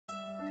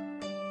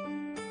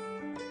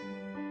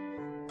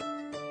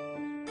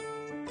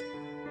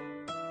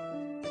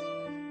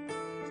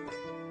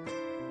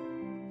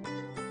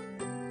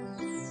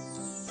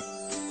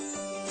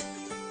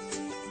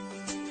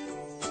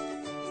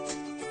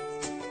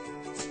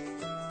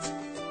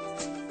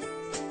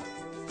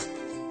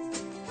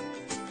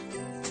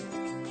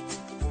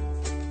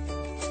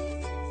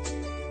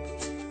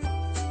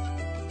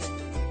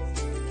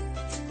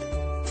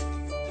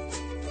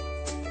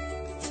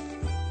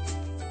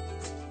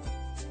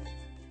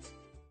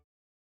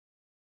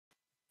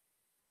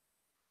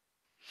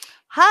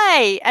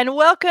Hi, and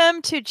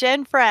welcome to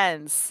Gen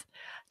Friends.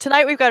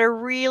 Tonight we've got a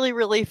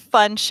really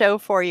fun show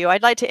for you.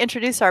 I'd like to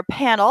introduce our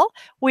panel.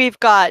 We've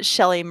got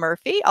Shelly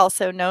Murphy,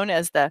 also known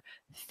as the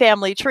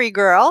Family Tree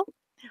Girl.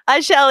 Hi,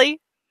 Shelly.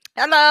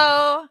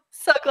 Hello.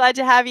 So glad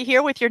to have you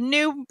here with your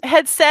new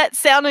headset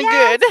sounding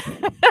good.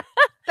 Yes.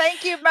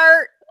 Thank you,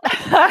 Mert.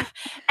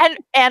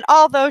 and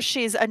although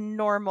she's a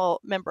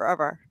normal member of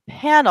our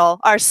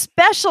panel, our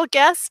special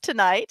guest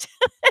tonight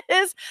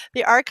is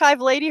the archive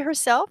lady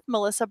herself,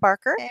 Melissa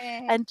Barker,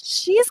 Hey. and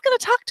she's going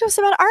to talk to us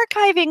about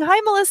archiving.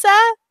 Hi, Melissa.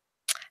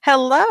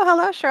 Hello,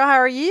 Cheryl. How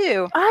are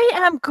you? I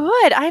am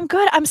good. I'm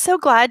good. I'm so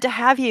glad to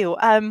have you.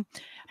 I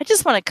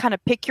just want to kind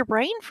of pick your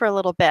brain for a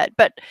little bit,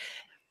 but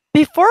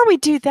before we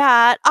do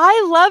that,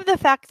 I love the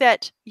fact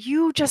that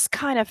you just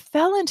kind of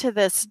fell into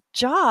this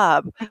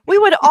job. We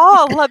would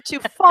all love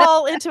to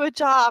fall into a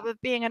job of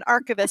being an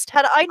archivist.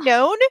 Had I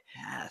known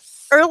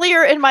Yes.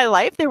 earlier in my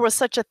life there was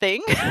such a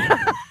thing,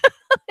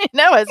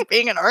 as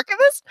being an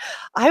archivist,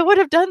 I would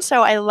have done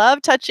so. I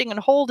love touching and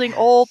holding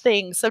old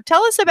things. So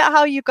tell us about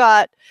how you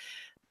got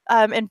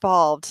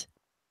involved.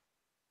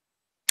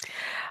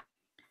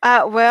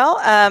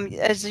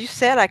 As you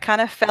said, I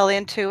kind of fell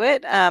into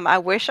it. I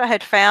wish I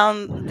had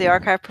found the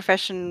archive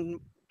profession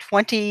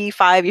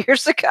 25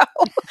 years ago,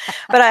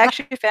 but I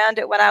actually found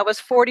it when I was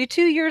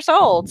 42 years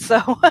old.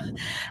 So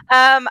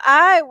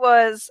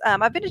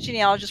I've been a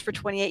genealogist for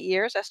 28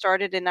 years. I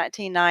started in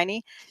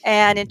 1990,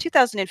 and in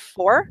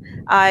 2004,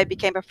 I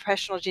became a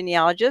professional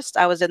genealogist.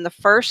 I was in the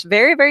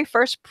very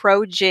first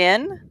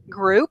pro-gen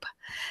group.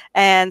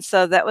 And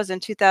so that was in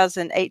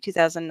 2008,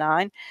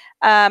 2009.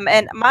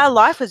 And my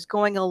life was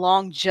going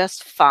along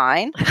just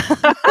fine.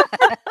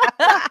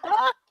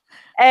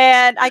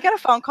 And I got a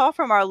phone call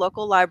from our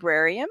local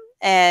librarian,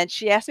 and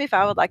she asked me if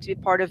I would like to be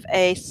part of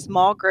a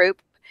small group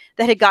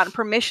that had gotten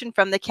permission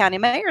from the county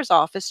mayor's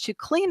office to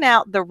clean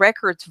out the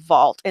records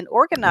vault and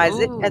organize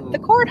it at the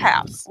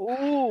courthouse.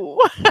 Ooh.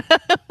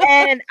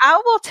 And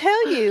I will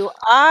tell you,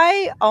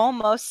 I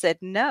almost said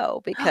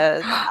no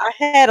because I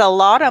had a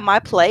lot on my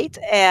plate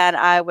and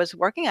I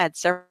had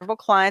several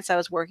clients I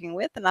was working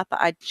with, and I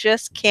thought I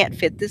just can't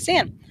fit this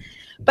in.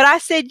 But I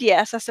said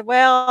yes. I said,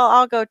 well,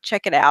 I'll go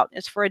check it out.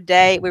 It's for a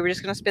day. We were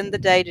just going to spend the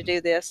day to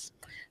do this.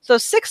 So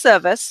 6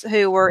 of us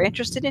who were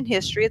interested in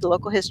history, the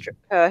local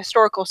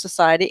historical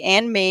society,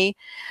 and me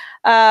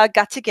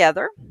got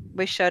together.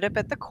 We showed up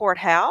at the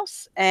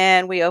courthouse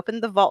and we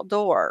opened the vault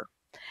door.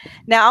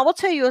 Now, I will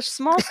tell you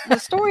the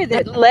story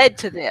that led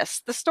to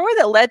this. The story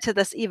that led to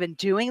this, even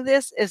doing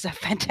this, is a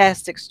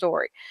fantastic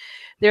story.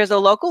 There's a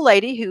local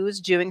lady who was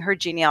doing her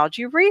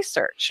genealogy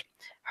research.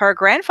 Her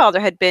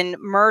grandfather had been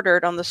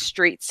murdered on the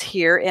streets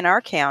here in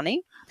our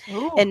county in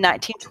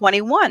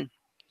 1921.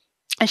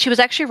 And she was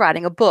actually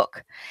writing a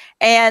book.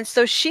 And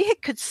so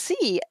could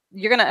see,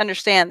 you're going to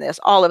understand this,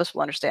 all of us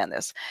will understand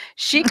this.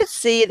 She could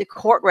see the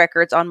court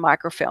records on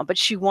microfilm, but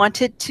she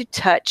wanted to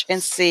touch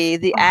and see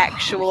the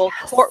actual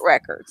court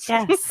records.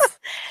 Yes.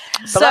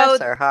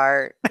 Bless her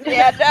heart.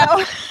 Yeah,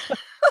 no.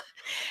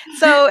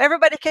 So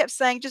everybody kept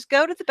saying, just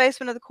go to the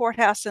basement of the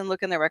courthouse and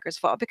look in the records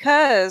vault,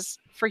 because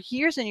for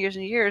years and years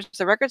and years,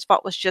 the records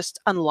vault was just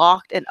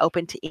unlocked and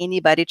open to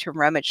anybody to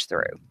rummage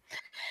through.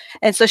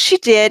 And so she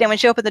did. And when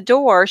she opened the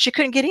door, she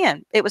couldn't get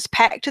in. It was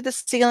packed to the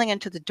ceiling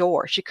and to the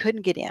door. She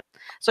couldn't get in.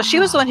 So she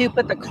was the one who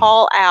put the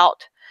call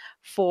out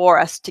for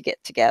us to get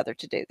together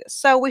to do this.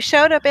 So we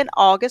showed up in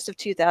August of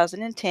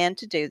 2010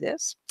 to do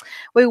this.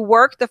 We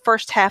worked the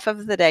first half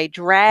of the day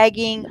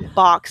dragging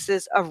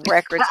boxes of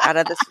records out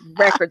of this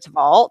records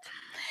vault.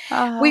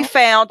 We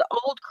found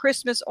old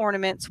Christmas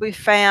ornaments. We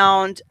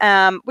found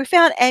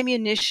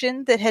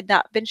ammunition that had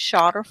not been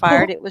shot or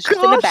fired. It was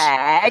just in a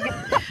bag.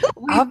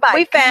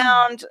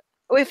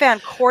 We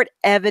found court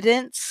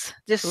evidence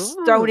just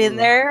thrown in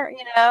there.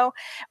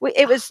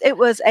 It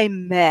was a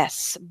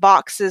mess.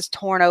 Boxes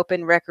torn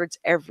open, records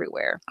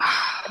everywhere.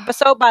 But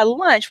so by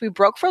lunch, we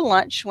broke for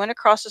lunch, went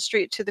across the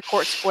street to the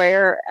court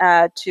square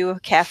to a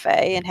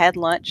cafe and had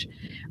lunch.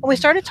 And we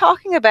started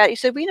talking about it. He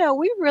said,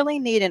 we really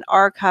need an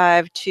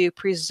archive to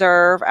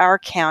preserve our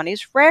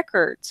county's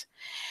records.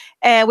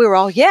 And we were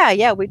all,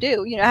 yeah, we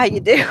do. You know how you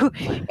do.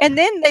 And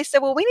then they said,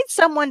 well, we need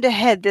someone to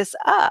head this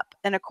up.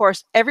 And of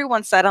course,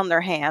 everyone sat on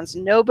their hands.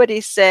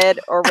 Nobody said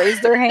or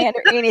raised their hand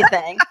or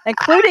anything,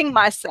 including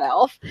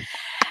myself.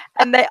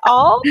 And they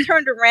all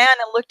turned around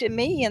and looked at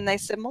me and they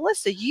said,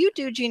 Melissa, you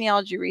do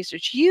genealogy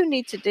research. You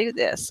need to do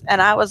this.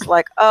 And I was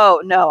like,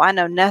 oh, no, I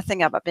know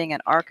nothing about being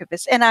an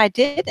archivist. And I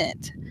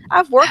didn't.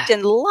 I've worked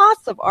in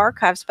lots of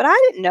archives, but I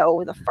didn't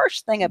know the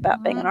first thing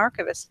about being an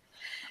archivist.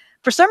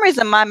 For some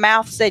reason, my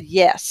mouth said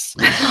yes.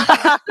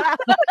 That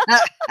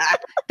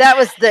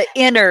was the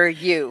inner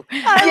you.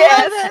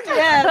 Yes.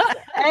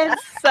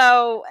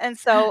 And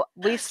so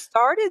we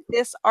started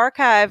this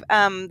archive.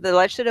 The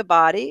legislative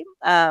body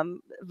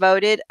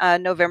voted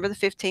November the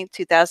 15th,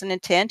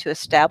 2010 to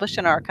establish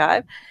an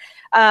archive.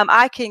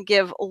 I can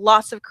give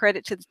lots of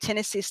credit to the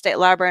Tennessee State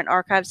Library and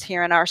Archives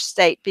here in our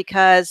state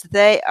because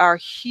they are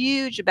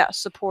huge about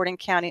supporting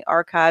county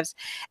archives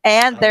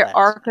and their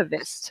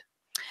archivists.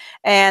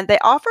 And they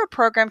offer a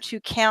program to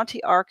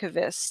county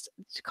archivists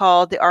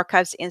called the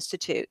Archives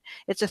Institute.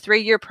 It's a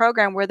 3-year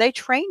program where they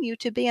train you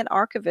to be an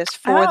archivist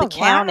for the Oh,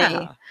 county.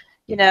 wow.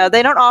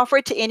 They don't offer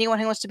it to anyone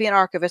who wants to be an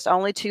archivist,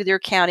 only to their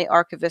county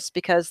archivists,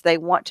 because they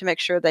want to make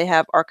sure they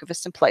have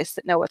archivists in place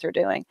that know what they're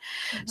doing.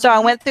 So I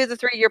went through the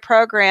 3-year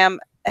program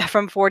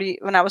from 40,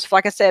 when I was,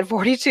 like I said,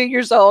 42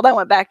 years old. I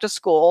went back to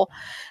school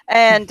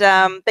and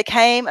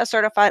became a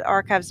certified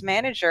archives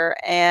manager.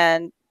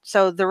 And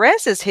so the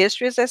rest is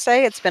history, as I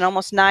say. It's been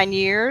almost 9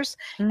 years.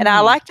 And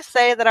I like to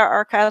say that our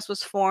archives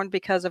was formed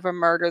because of a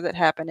murder that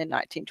happened in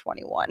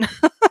 1921.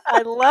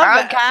 I love Oh,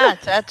 it. gosh,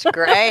 that's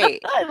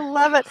great. I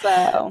love it.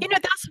 So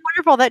That's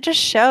wonderful. That just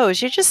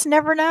shows you just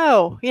never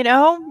know.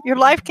 Your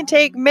life can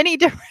take many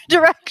different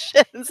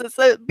directions.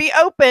 So be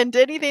open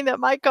to anything that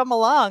might come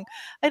along.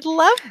 I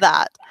love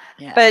that.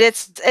 Yeah. but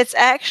it's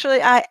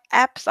actually I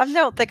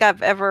don't think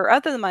I've ever,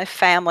 other than my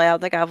family, I don't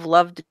think I've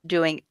loved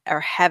doing or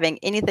having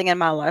anything in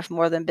my life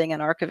more than being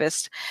an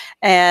archivist.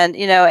 And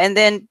and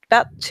then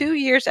about 2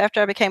 years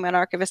after I became an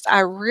archivist, I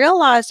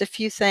realized a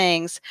few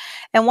things.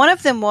 And one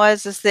of them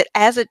is that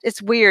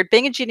it's weird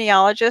being a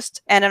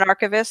genealogist and an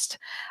archivist.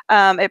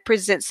 It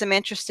presents some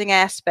interesting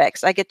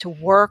aspects. I get to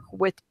work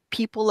with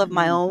people of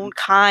my own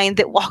kind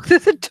that walk through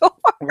the door.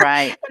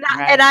 Right.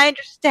 And I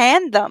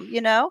understand them,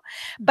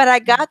 but I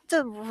got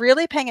to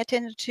really paying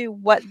attention to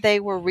what they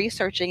were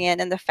researching in,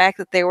 and the fact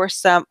that there were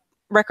some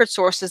record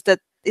sources that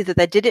either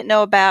they didn't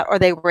know about or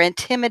they were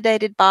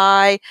intimidated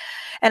by.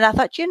 And I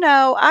thought,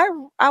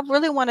 I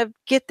really want to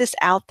get this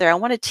out there. I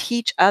want to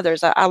teach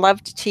others. I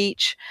love to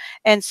teach.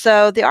 And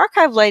so the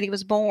archive lady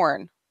was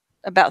born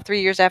about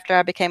 3 years after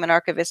I became an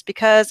archivist,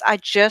 because I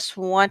just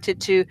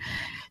wanted to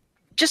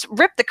just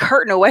rip the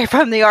curtain away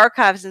from the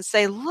archives and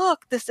say,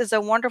 look, this is a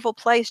wonderful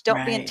place.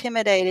 Don't be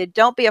intimidated.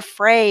 Don't be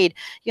afraid,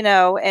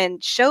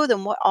 and show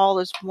them what all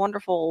is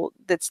wonderful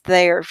that's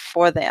there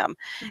for them.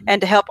 And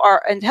to help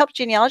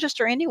genealogists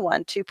or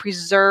anyone to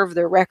preserve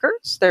their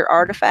records, their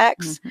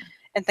artifacts,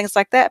 and things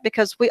like that,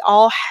 because we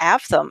all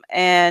have them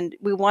and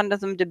we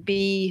wanted them to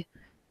be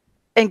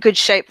in good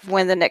shape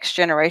when the next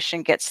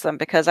generation gets them,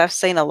 because I've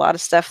seen a lot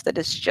of stuff that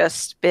has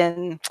just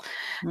been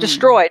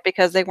destroyed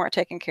because they weren't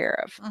taken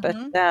care of. But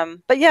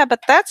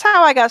that's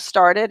how I got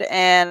started,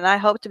 and I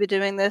hope to be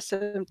doing this,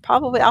 and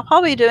I'll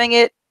probably be doing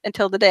it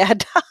until the day I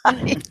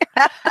die.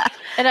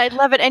 And I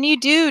love it. And you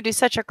do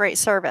such a great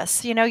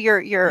service.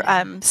 Your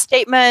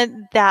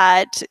statement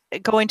that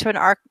going to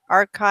an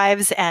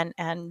archives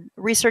and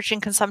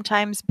researching can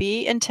sometimes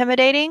be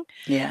intimidating.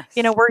 Yes.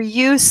 We're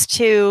used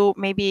to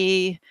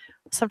maybe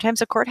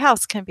sometimes a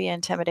courthouse can be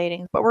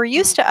intimidating, but we're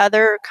used to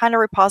other kind of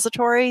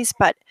repositories,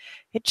 but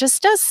it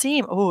just does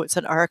seem, it's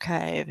an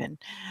archive, and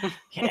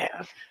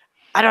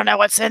I don't know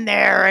what's in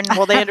there, and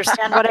will they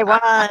understand what I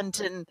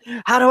want, and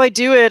how do I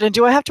do it, and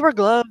do I have to wear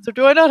gloves, or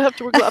do I not have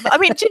to wear gloves? I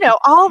mean,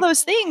 all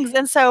those things.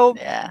 And so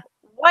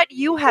what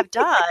you have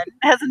done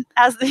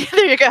as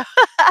there you go.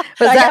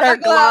 Was that her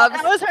gloves?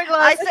 That was her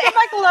gloves. I see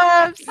my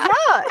gloves.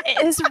 Yeah,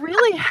 it has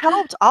really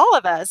helped all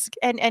of us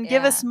and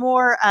give us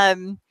more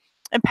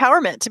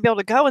empowerment to be able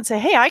to go and say,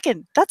 hey,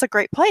 that's a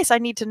great place. I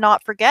need to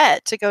not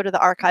forget to go to the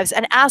archives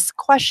and ask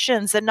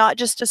questions and not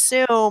just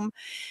assume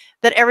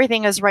that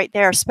everything is right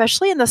there,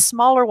 especially in the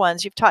smaller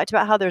ones. You've talked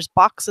about how there's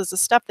boxes of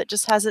stuff that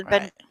just hasn't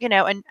been,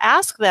 and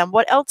ask them,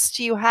 what else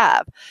do you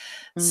have?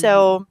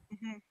 So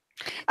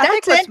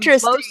that's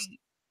interesting.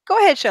 Go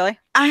ahead, Shelley.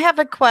 I have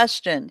a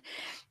question.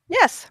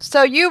 Yes.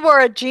 So you were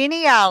a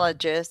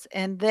genealogist,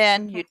 and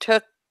then you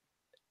took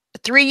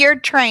 3-year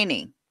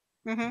training.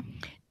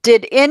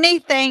 Did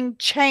anything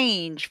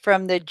change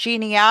from the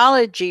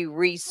genealogy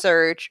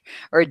research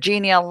or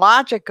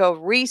genealogical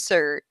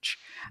research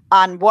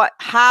on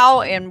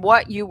how and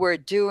what you were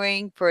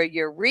doing for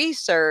your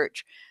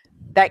research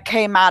that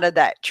came out of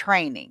that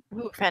training?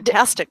 Ooh,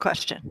 fantastic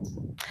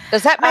question.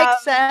 Does that make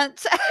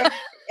sense?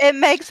 It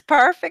makes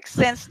perfect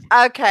sense.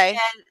 Okay.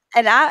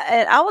 And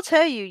I will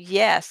tell you,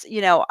 yes.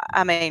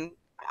 I mean,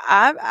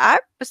 I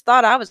just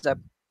thought I was a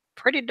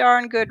pretty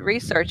darn good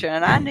researcher,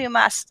 and I knew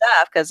my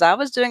stuff because I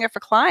was doing it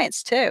for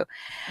clients too.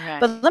 Right.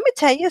 But let me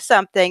tell you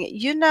something.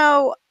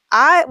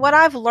 What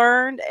I've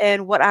learned,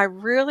 and what I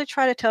really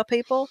try to tell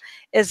people,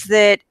 is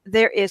that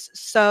there is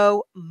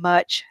so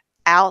much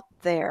out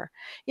there.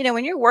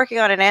 When you're working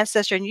on an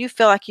ancestor and you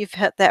feel like you've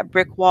hit that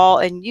brick wall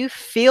and you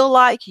feel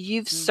like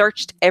you've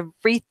searched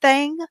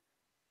everything,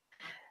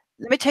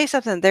 let me tell you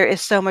something. There is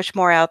so much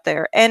more out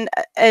there. And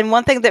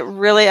one thing that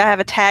really, I have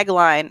a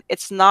tagline: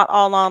 it's not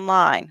all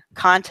online.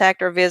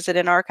 Contact or visit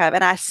an archive.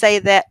 And I say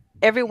that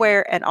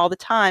everywhere and all the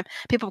time.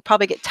 People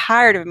probably get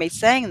tired of me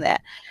saying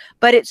that,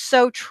 but it's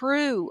so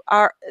true.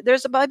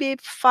 There's maybe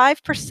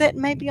 5%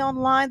 maybe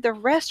online. The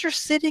rest are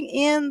sitting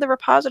in the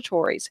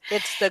repositories.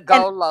 It's the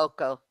go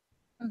local.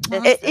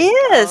 It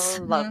is.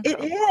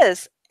 It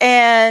is.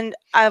 And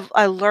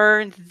I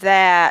learned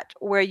that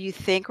where you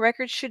think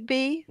records should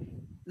be,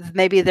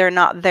 maybe they're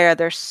not there.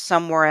 They're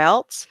somewhere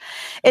else.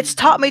 It's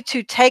taught me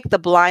to take the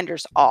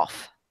blinders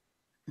off.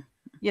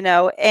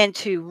 and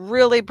to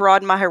really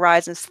broaden my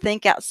horizons,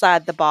 think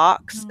outside the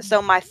box.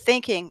 So my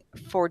thinking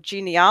for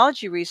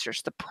genealogy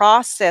research, the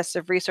process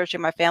of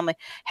researching my family,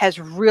 has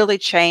really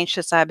changed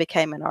since I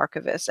became an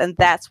archivist. And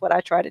that's what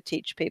I try to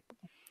teach people.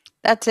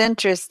 That's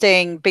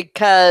interesting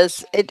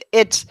because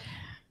it's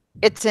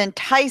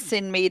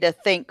enticing me to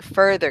think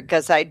further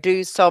because I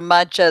do so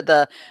much of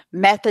the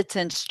methods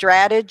and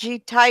strategy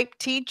type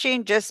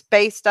teaching just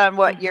based on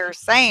what you're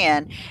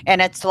saying.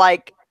 And it's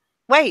like,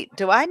 wait,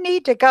 do I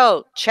need to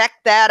go check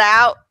that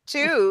out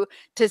too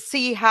to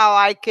see how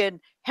I can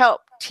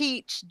help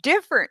teach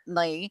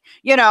differently?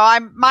 I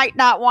might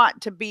not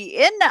want to be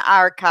in the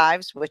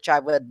archives, which I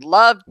would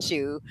love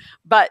to,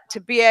 but to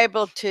be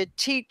able to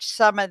teach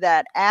some of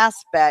that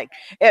aspect,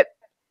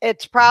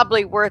 it's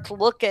probably worth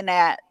looking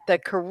at the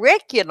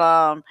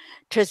curriculum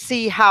to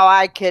see how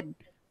I could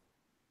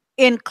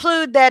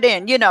include that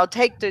in,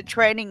 take the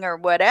training or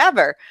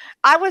whatever.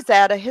 I was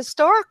at a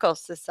historical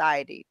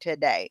society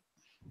today,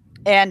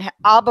 and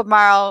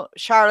Albemarle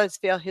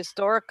Charlottesville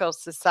Historical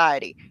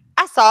Society.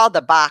 I saw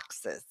the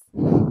boxes.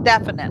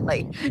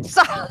 Definitely.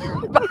 So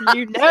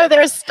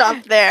there's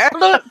stuff there.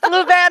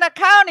 Fluvanna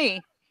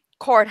County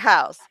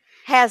Courthouse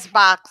has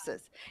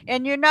boxes.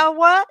 And you know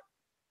what?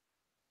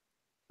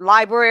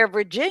 Library of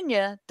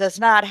Virginia does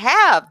not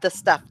have the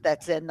stuff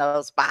that's in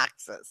those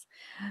boxes.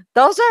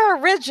 Those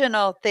are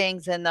original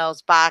things in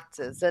those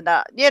boxes. And,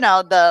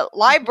 the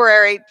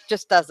library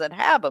just doesn't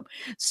have them.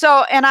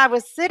 So, and I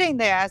was sitting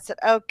there, I said,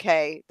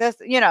 okay, this,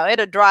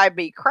 it'll drive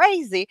me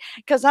crazy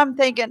because I'm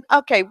thinking,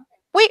 okay,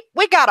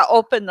 we got to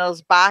open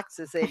those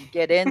boxes and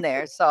get in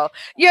there. So,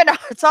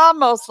 it's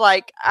almost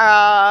like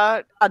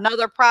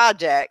another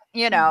project,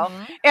 and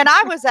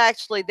I was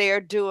actually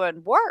there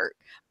doing work,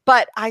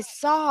 but I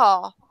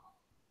saw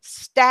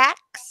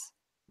stacks,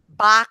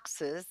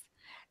 boxes,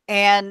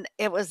 and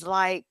it was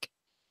like,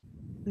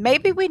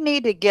 maybe we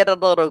need to get a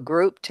little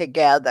group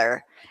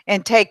together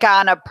and take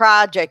on a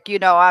project.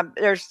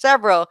 There's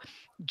several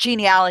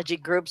genealogy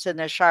groups in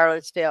the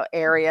Charlottesville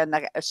area and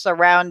the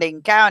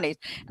surrounding counties.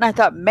 And I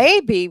thought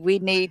maybe we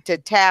need to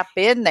tap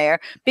in there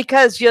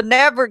because you'll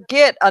never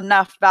get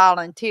enough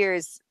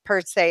volunteers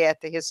per se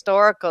at the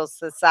Historical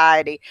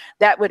Society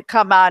that would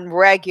come on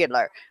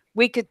regular.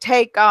 We could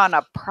take on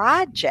a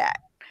project.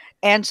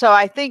 And so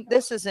I think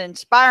this is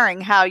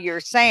inspiring how you're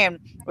saying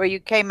where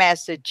you came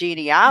as a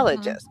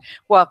genealogist.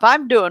 Well, if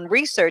I'm doing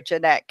research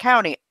in that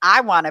county,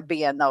 I want to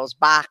be in those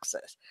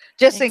boxes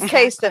just in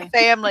case the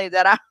family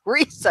that I'm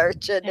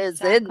researching is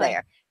in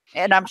there.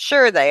 And I'm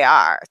sure they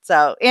are.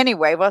 So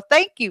anyway, well,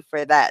 thank you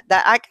for that.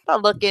 I got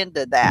to look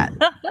into that.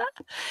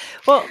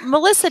 Well,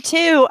 Melissa,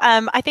 too,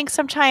 I think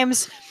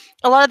sometimes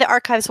a lot of the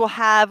archives will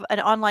have an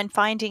online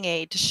finding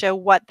aid to show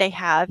what they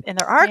have in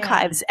their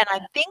archives. And I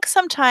think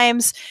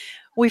sometimes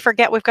we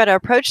forget we've got to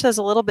approach those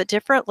a little bit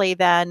differently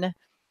than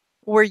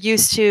we're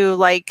used to,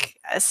 like,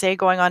 say,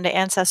 going on to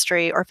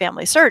Ancestry or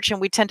Family Search, and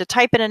we tend to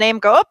type in a name,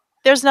 go, oh,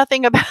 there's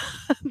nothing about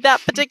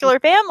that particular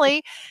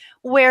family,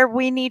 where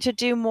we need to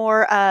do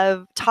more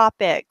of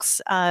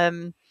topics,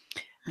 the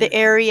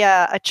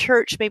area, a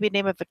church, maybe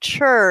name of a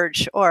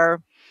church,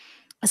 or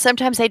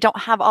sometimes they don't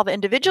have all the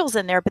individuals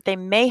in there, but they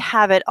may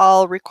have it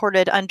all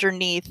recorded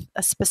underneath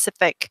a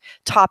specific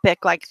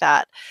topic like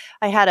that.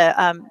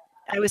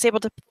 I was able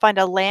to find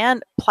a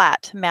land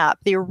plat map,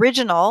 the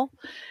original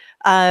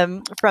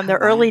from the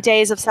early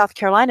days of South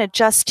Carolina,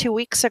 just 2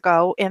 weeks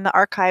ago in the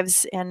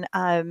archives. And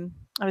I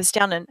was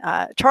down in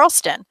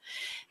Charleston,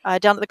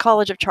 down at the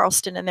College of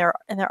Charleston in their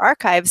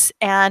archives,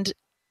 and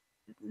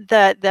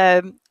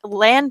the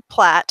land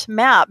plat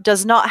map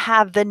does not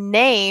have the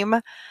name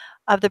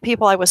of the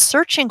people I was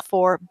searching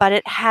for, but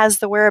it has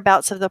the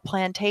whereabouts of the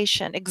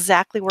plantation,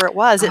 exactly where it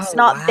was. It's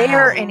not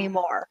there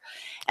anymore.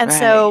 And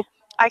so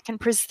I can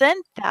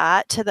present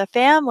that to the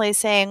family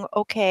saying,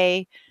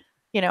 okay,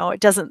 it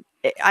doesn't,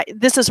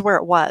 this is where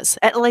it was.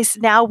 At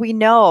least now we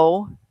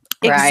know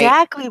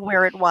exactly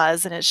where it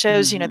was. And it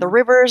shows, the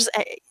rivers,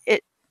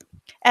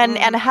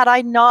 and had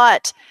I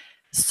not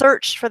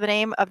searched for the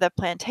name of the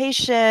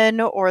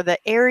plantation or the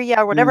area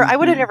or whatever, I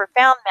would have never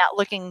found that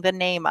looking the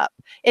name up.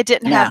 It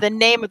didn't have the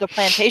name of the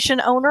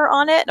plantation owner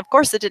on it. And of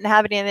course it didn't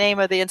have any name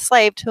of the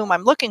enslaved whom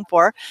I'm looking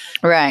for.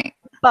 Right.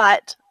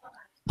 But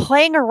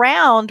playing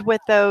around with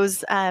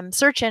those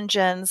search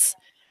engines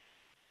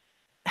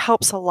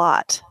helps a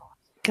lot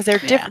because they're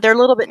different. They're a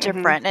little bit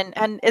different.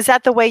 And is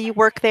that the way you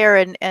work there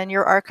in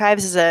your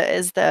archives?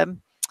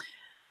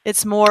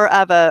 It's more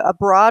of a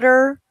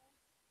broader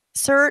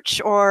search,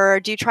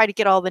 or do you try to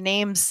get all the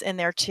names in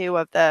there too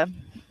of the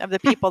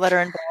people that are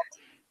involved?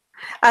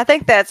 I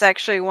think that's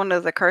actually one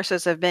of the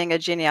curses of being a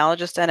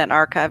genealogist and an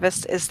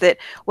archivist, is that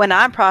when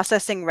I'm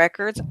processing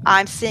records,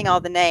 I'm seeing all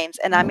the names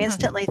and I'm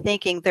instantly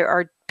thinking there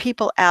are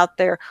people out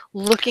there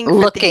looking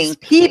for these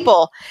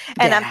people.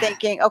 And I'm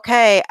thinking,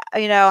 okay,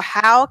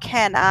 how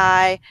can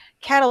I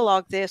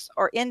catalog this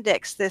or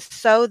index this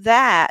so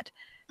that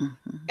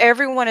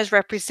everyone is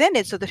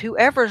represented, so that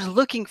whoever's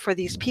looking for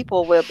these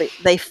people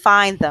they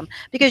find them?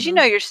 Because you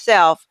know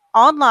yourself,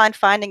 online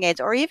finding aids,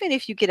 or even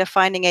if you get a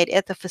finding aid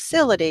at the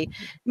facility,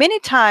 many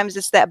times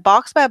it's that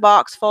box by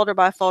box, folder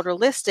by folder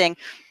listing,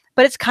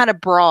 but it's kind of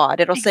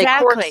broad. It'll say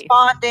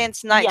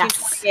correspondence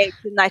 1928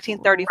 to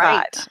 1935.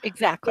 Right.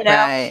 Exactly.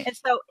 Right. And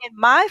so in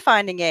my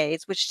finding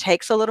aids, which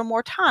takes a little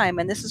more time,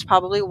 and this is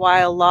probably why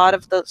a lot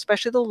of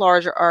especially the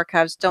larger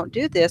archives don't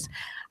do this,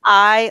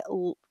 I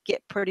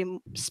get pretty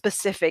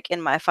specific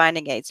in my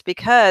finding aids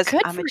because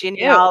I'm a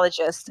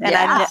genealogist, and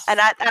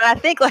I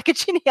think like a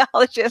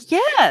genealogist.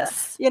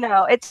 Yes.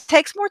 It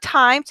takes more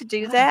time to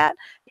do that.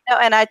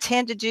 And I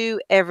tend to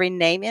do every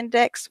name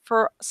index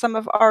for some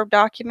of our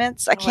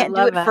documents. I can't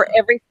do it for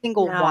every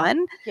single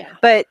one,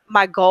 but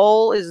my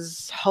goal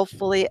is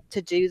hopefully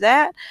to do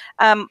that.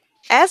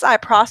 As I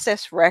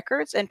process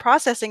records, and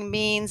processing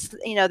means,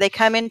 they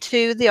come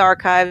into the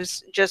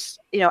archives just,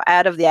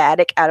 out of the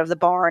attic, out of the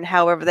barn,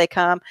 however they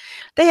come.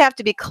 They have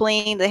to be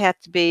cleaned. They have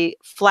to be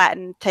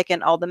flattened,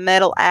 taken all the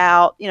metal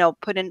out,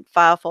 put in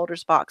file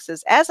folders,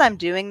 boxes. As I'm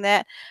doing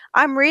that,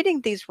 I'm reading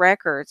these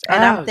records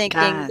and I'm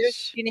thinking,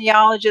 there's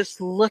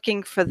genealogists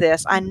looking for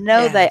this. I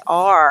know they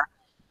are.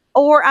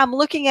 Or I'm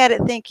looking at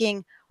it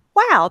thinking,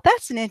 wow,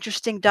 that's an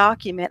interesting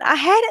document. I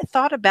hadn't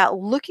thought about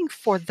looking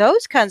for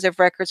those kinds of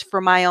records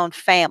for my own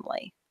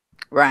family.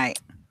 Right.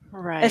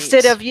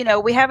 Instead of,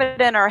 we have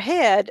it in our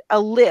head, a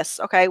list.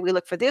 Okay, we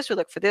look for this, we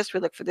look for this, we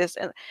look for this.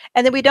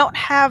 And then we don't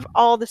have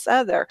all this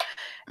other.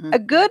 A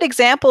good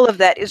example of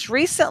that is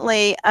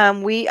recently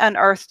we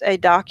unearthed a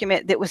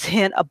document that was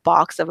in a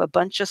box of a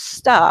bunch of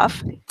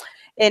stuff.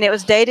 And it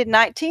was dated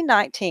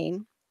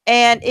 1919.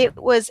 And it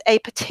was a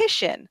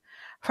petition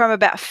from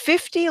about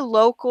 50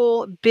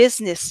 local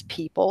business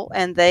people,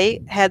 and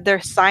they had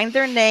signed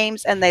their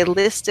names and they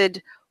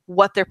listed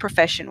what their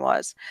profession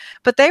was.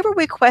 But they were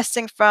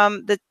requesting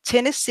from the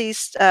Tennessee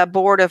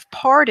Board of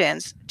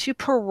Pardons to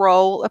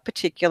parole a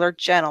particular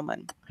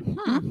gentleman.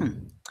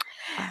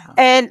 Wow.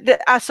 And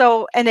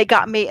it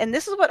got me, and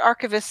this is what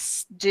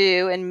archivists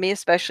do, and me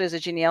especially as a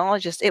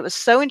genealogist. It was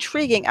so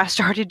intriguing. I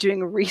started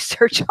doing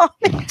research on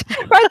it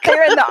right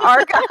there in the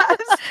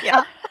archives.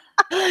 Yeah.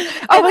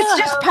 Oh, it's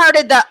just part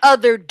of the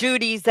other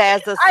duties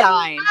as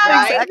assigned,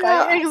 right?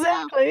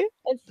 Exactly.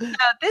 And so,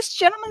 this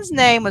gentleman's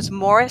name was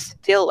Morris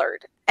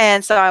Dillard.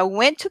 And so I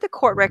went to the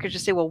court records to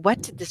say, well,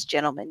 what did this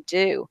gentleman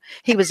do?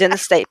 He was in the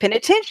state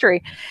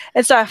penitentiary.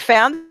 And so I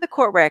found the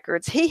court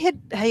records. He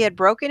had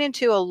broken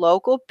into a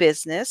local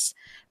business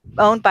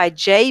owned by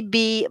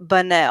J.B.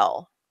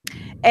 Bunnell.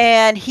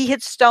 And he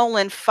had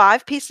stolen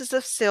 5 pieces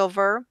of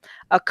silver,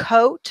 a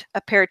coat,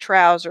 a pair of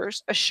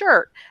trousers, a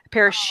shirt, a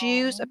pair of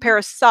shoes, a pair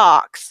of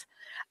socks,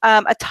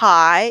 a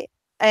tie,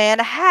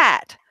 and a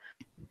hat.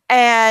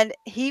 And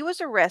he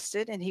was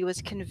arrested and he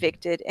was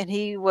convicted and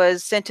he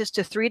was sentenced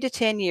to 3 to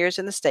 10 years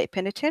in the state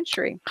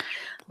penitentiary.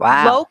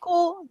 Wow.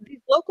 These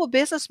local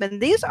businessmen,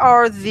 these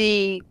are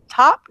the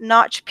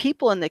top-notch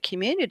people in the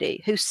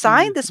community who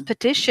signed this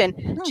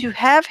petition to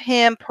have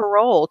him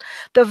paroled.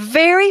 The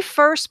very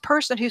first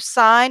person who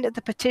signed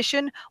the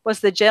petition was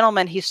the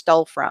gentleman he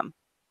stole from.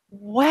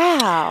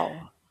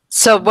 Wow.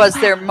 So was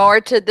there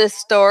more to this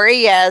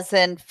story, as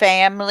in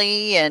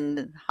family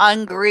and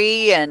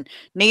hungry and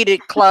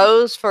needed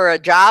clothes for a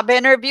job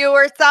interview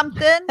or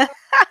something?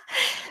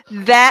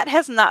 That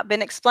has not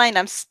been explained.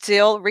 I'm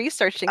still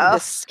researching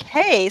this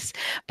case,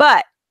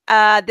 but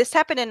this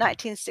happened in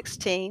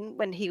 1916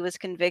 when he was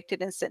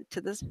convicted and sent to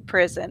this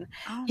prison.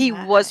 He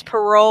was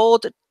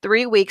paroled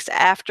 3 weeks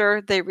after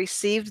they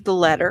received the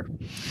letter.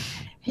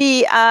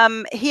 He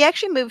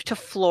actually moved to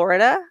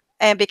Florida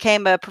and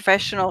became a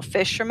professional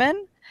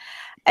fisherman.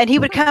 And he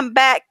would come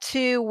back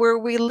to where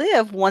we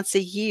live once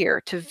a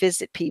year to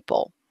visit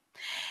people.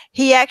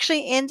 He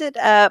actually ended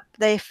up,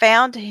 they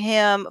found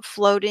him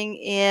floating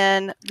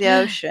in the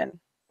ocean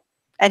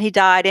and he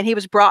died, and he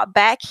was brought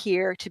back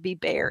here to be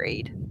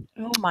buried.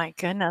 Oh my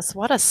goodness,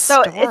 what a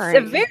story. So it's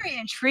a very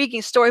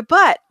intriguing story,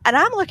 and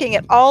I'm looking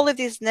at all of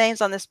these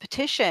names on this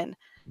petition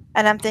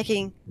and I'm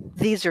thinking,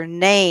 these are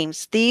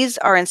names. These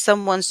are in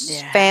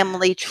someone's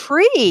family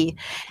tree.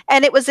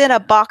 And it was in a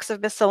box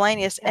of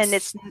miscellaneous, and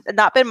it's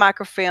not been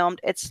microfilmed.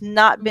 It's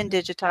not been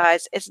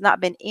digitized. It's not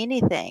been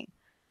anything.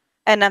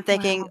 And I'm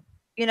thinking,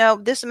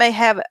 this may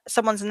have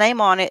someone's name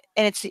on it,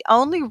 and it's the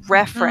only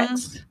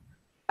reference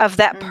of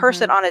that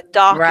person on a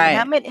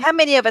document. Right. How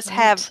many of us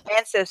have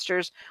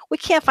ancestors? We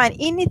can't find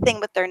anything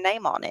with their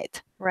name on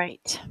it.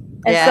 Right.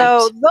 And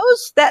so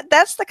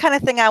that's the kind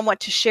of thing I want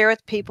to share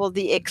with people,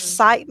 the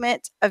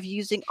excitement of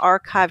using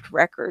archived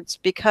records,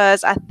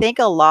 because I think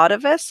a lot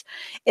of us,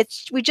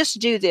 we just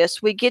do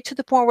this. We get to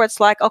the point where it's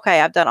like,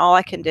 okay, I've done all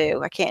I can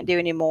do. I can't do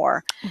any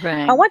more.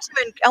 Right. I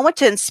want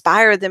to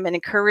inspire them and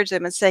encourage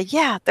them and say,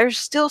 yeah, there's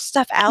still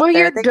stuff out there. Well,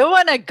 you're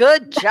doing a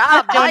good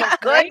job. My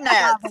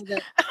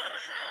goodness.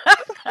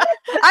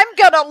 I'm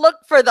gonna look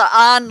for the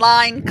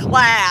online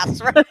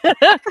class.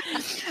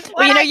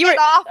 Well, you were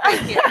off of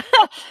here.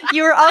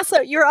 you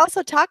were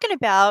also talking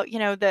about,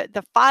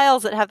 the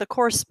files that have the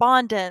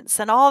correspondence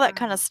and all that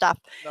kind of stuff.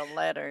 The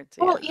letters.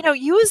 Well,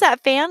 use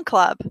that fan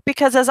club,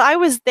 because as I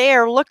was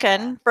there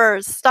looking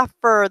for stuff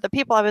for the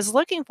people I was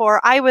looking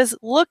for, I was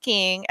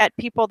looking at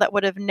people that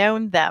would have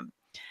known them.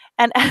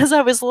 And as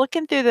I was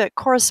looking through the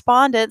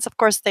correspondence, of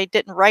course, they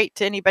didn't write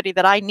to anybody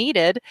that I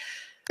needed,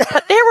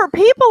 but there were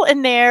people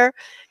in there,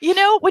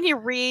 when you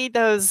read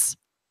those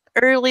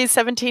early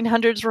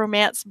 1700s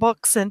romance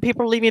books and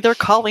people leaving their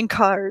calling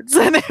cards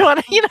and they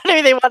want to,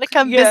 they want to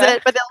come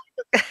visit, but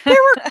there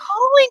were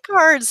calling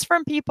cards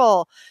from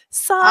people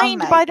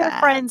signed by their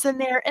friends in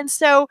there. And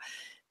so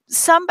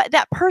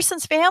that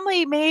person's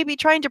family may be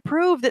trying to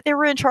prove that they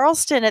were in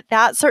Charleston at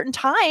that certain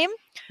time.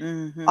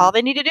 All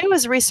they need to do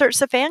is research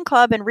the fan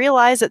club and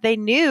realize that they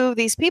knew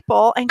these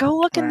people and go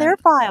look in their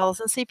files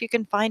and see if you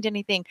can find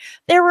anything.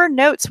 There were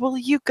notes. Will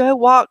you go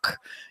walk,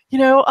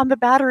 on the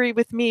Battery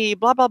with me,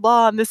 blah, blah,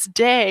 blah, on this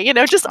day,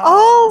 just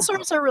all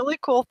sorts of really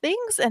cool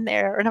things in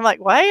there. And I'm like,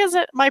 why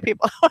isn't my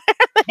people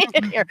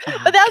in here?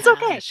 But that's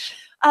okay.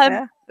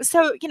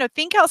 So,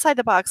 think outside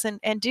the box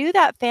and do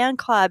that fan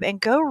club and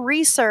go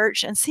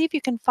research and see if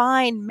you can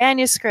find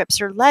manuscripts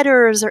or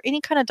letters or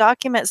any kind of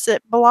documents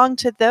that belong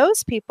to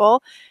those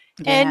people.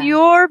 And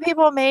your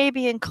people may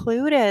be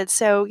included.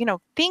 So,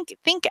 think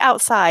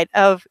outside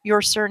of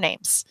your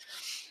surnames.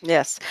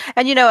 Yes.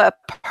 And a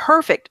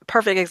perfect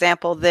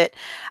example that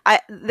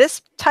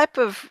this type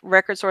of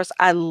record source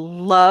I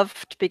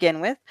love to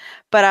begin with,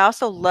 but I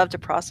also love to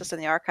process in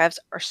the archives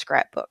are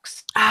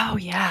scrapbooks. Oh,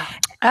 yeah.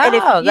 And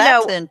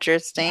that's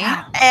interesting.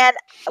 Yeah. And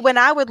when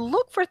I would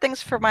look for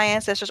things for my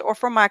ancestors or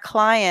for my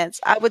clients,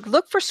 I would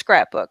look for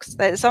scrapbooks.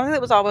 That is something that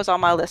was always on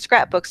my list.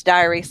 Scrapbooks,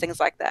 diaries, things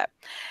like that.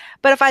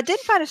 But if I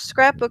didn't find a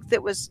scrapbook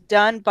that was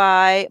done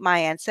by my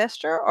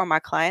ancestor or my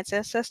client's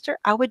ancestor,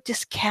 I would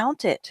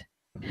discount it.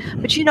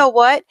 But you know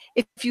what?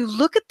 If you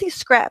look at these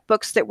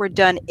scrapbooks that were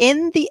done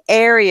in the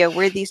area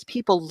where these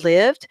people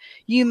lived,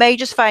 you may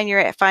just find your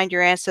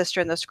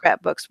ancestor in those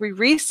scrapbooks. We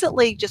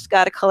recently just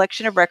got a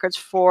collection of records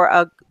for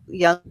a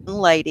young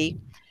lady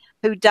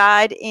who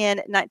died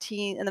in the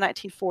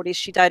 1940s.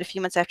 She died a few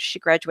months after she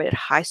graduated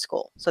high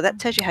school. So that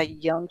tells you how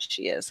young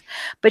she is.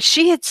 But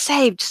she had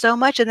saved so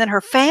much, and then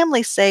her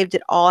family saved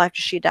it all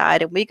after she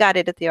died, and we got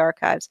it at the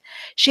archives.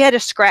 She had a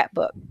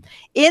scrapbook.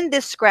 In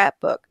this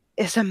scrapbook,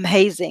 it's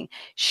amazing.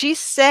 She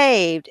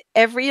saved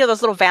every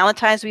those little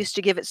Valentines we used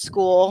to give at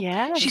school.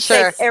 Yeah, she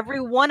saved every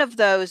one of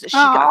those that she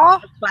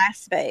got from her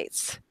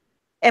classmates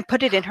and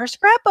put it in her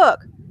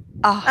scrapbook.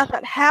 I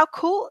thought, how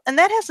cool. And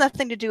that has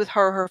nothing to do with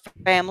her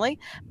family,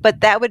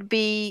 but that would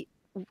be,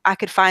 I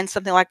could find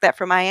something like that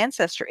for my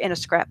ancestor in a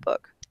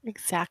scrapbook.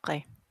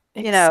 Exactly.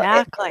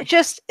 To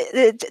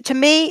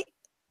me,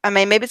 I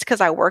mean, maybe it's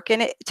because I work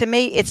in it. To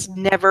me, it's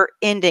never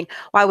ending.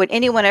 Why would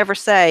anyone ever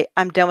say,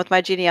 I'm done with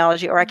my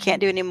genealogy, or I can't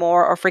do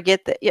anymore, or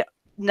forget that?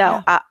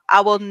 No.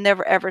 I will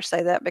never, ever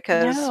say that,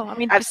 because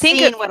I've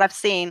seen what I've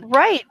seen.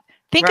 Right.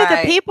 Think of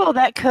the people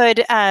that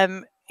could,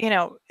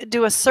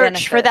 do a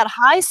search for that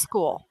high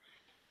school.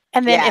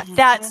 And then if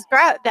that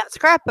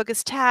scrapbook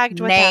is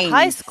tagged with that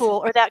high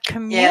school or that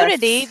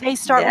community, they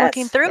start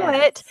looking through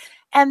it.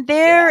 And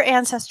their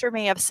ancestor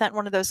may have sent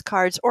one of those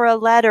cards or a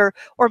letter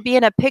or be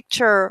in a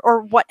picture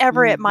or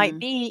whatever it might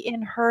be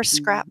in her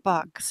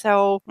scrapbook.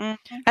 So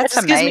that's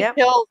amazing. Gives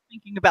me chills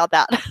thinking about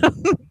that.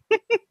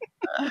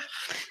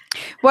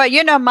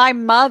 Well, my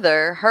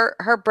mother,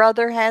 her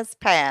brother has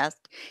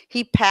passed.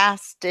 He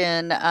passed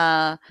in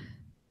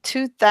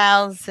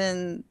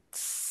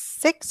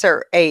 2006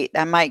 or 8.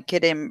 I might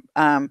get him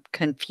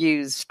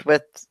confused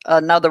with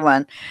another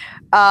one.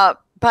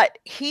 But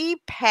he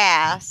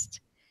passed.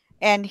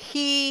 And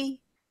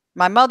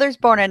my mother's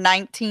born in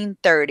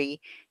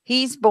 1930.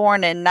 He's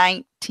born in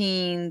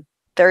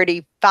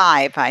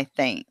 1935, I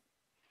think.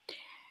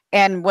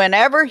 And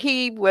whenever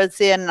he was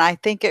in, I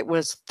think it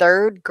was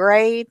 3rd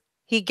grade,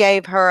 he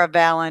gave her a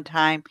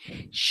Valentine.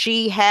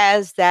 She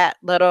has that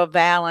little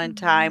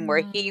Valentine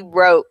where he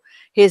wrote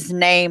his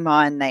name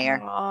on there.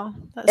 Aww,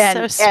 that's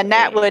so sweet. And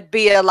that would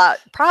be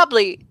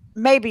probably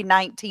maybe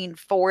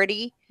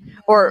 1940.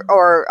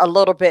 Or a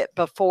little bit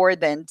before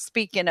then.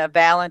 Speaking of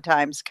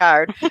Valentine's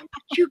card,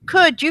 you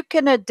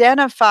can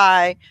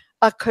identify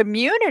a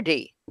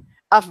community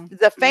of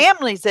the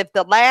families if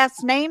the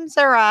last names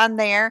are on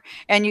there.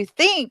 And you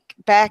think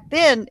back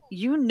then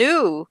you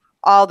knew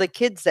all the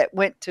kids that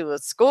went to a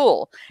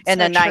school in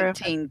the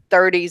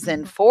 1930s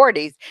and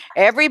 40s.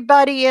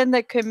 Everybody in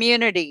the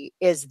community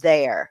is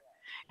there,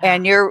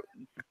 and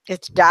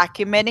it's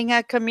documenting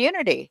a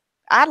community.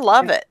 I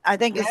love it. I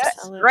think it's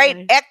a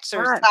great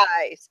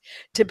exercise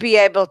to be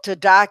able to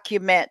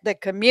document the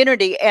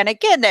community. And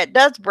again, that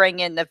does bring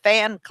in the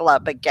fan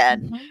club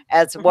again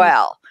as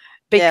well.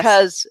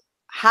 Because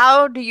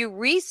how do you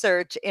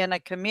research in a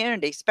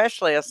community,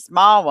 especially a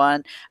small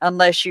one,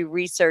 unless you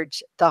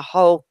research the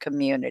whole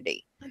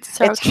community?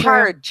 It's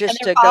hard just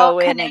to go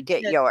in and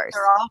get yours.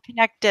 They're all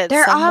connected.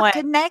 They're all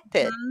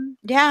connected.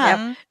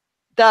 Yeah.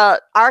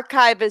 the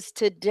archivist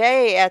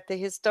today at the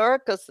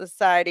Historical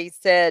Society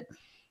said,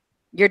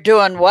 "You're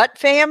doing what,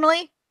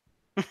 family?"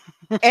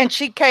 And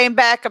she came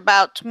back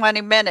about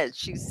 20 minutes.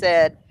 She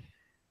said,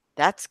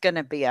 "That's going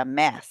to be a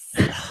mess."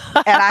 And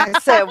I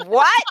said,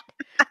 "What?"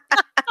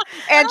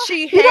 And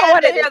she You don't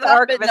want to handed hear it the up in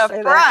archivist the say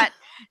that. front.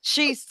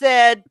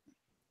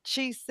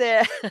 She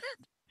said,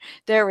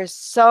 there is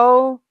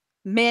so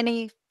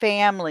many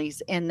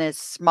families in this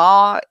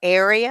small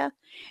area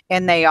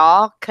and they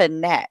all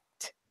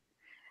connect.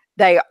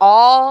 They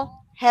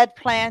all had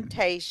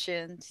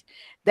plantations.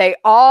 They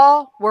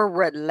all were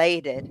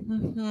related.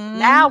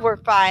 Now we're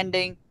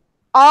finding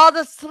all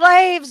the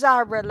slaves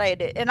are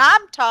related. And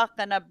I'm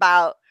talking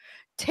about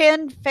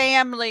 10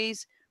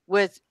 families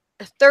with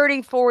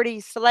 30, 40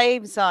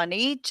 slaves on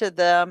each of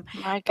them.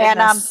 My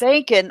And I'm goodness.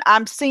 thinking,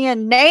 I'm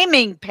seeing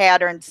naming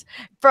patterns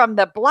from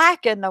the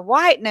black and the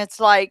white. And it's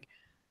like,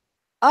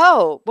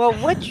 oh, well,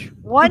 which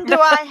one do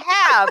I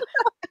have?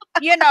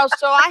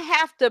 So I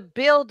have to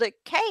build a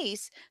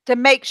case to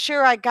make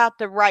sure I got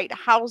the right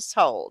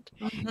household.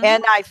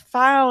 And I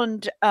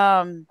found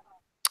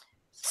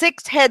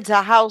 6 heads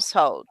of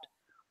household,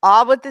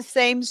 all with the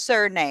same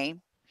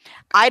surname.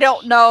 I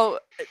don't know.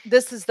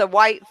 This is the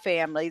white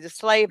family, the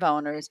slave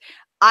owners.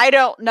 I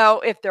don't know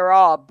if they're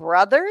all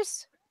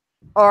brothers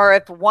or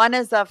if one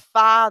is a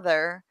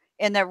father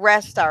and the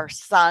rest are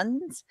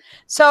sons.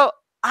 So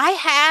I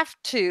have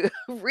to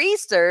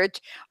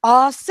research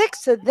all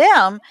 6 of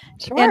them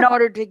in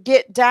order to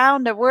get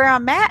down to where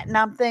I'm at. And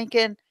I'm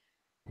thinking,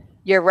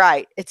 you're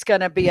right. It's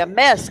going to be a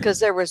mess because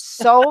there were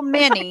so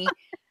many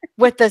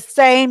with the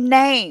same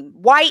name,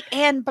 white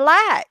and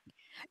black.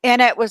 And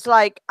it was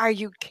like, are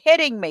you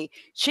kidding me?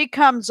 She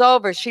comes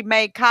over. She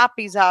made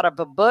copies out of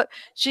a book.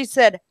 She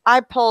said,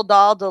 I pulled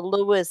all the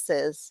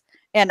Lewises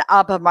in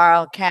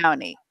Albemarle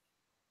County.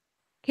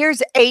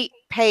 Here's 8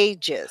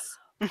 pages.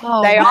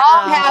 Oh, They wow.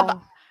 all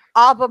have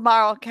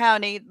Albemarle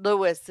County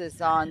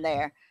Lewises on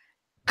there.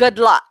 Good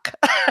luck.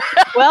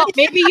 Well,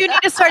 maybe you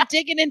need to start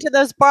digging into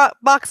those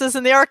boxes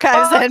in the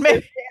archives then.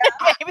 Maybe,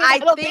 maybe I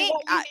that'll be think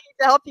what we need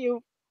to help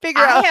you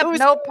figure I out have who's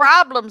no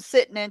problem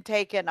sitting and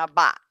taking a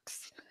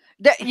box,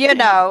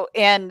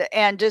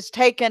 and just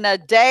taking a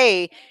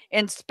day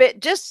and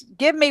just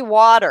give me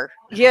water,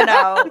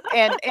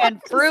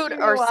 and fruit give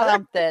me or water.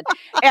 something,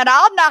 and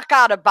I'll knock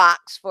out a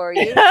box for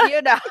you.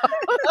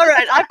 All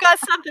right, I've got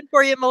something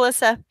for you,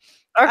 Melissa.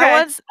 Okay. I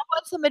want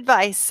some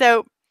advice.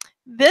 So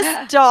this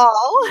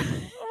doll,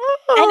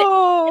 and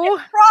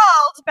it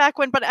crawled back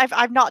when, but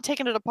I've not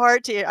taken it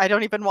apart. I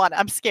don't even want it.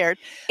 I'm scared.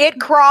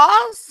 It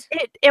crawls?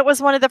 It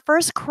was one of the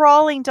first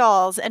crawling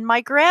dolls, and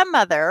my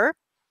grandmother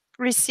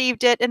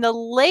received it in the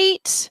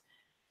late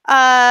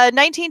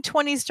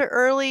 1920s to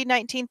early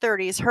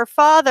 1930s. Her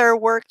father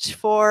worked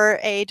for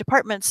a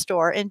department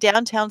store in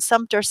downtown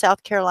Sumter,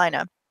 South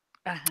Carolina.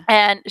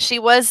 And she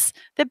was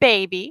the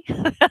baby.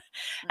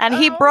 And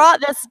he brought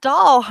this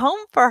doll home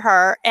for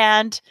her,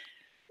 and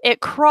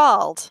it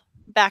crawled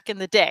back in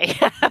the day.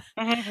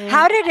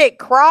 How did it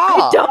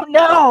crawl?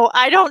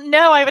 I don't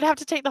know. I would have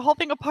to take the whole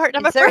thing apart, and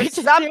I'm afraid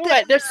to do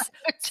it.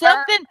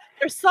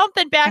 There's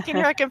something back in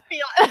here I can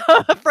feel.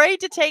 I'm afraid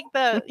to take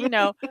the,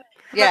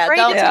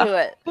 don't do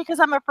it. Because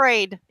I'm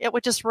afraid it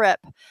would just rip.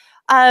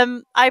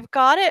 I've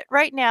got it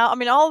right now. I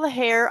mean, all the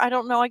hair, I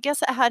don't know. I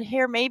guess it had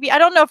hair maybe. I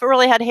don't know if it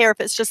really had hair, if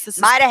it's just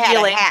this might have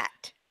had a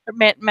hat.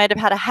 Might have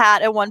had a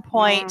hat at one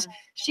point.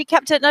 She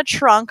kept it in a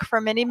trunk for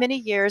many, many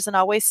years and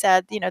always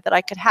said, that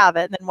I could have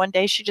it. And then one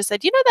day she just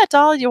said, that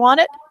doll, you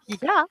want it?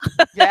 Yeah.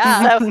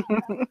 Yeah.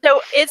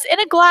 So it's in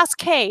a glass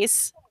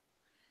case.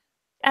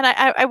 And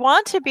I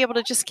want to be able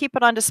to just keep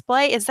it on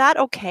display. Is that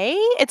okay?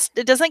 It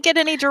doesn't get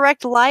any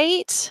direct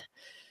light.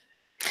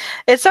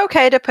 It's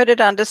okay to put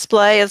it on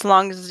display as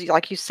long as,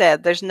 like you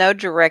said, there's no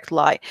direct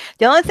light.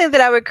 The only thing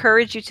that I would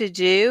encourage you to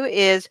do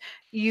is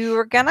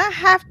you're going to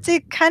have to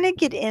kind of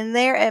get in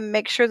there and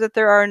make sure that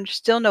there are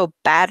still no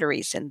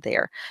batteries in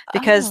there,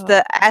 because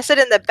the acid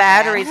in the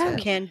batteries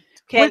can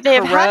corrode.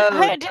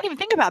 I didn't even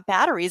think about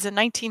batteries in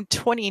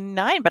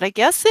 1929, but I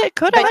guess it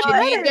could have you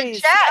batteries. need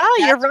to check.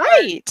 Yeah, you're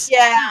right.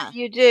 Yeah,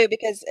 you do,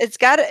 because it's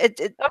got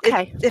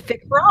okay. If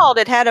it crawled,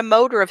 it had a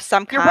motor of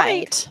some kind. You're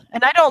right,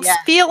 and I don't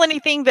feel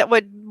anything that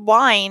would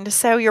wind.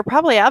 So you're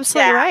probably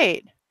absolutely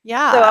right.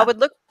 Yeah. So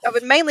I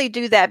would mainly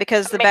do that,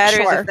 because the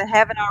batteries, if they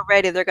haven't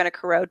already, they're going to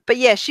corrode. But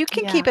yes, you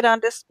can keep it on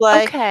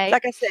display. Okay.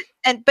 Like I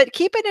said, but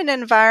keep it in an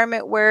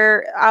environment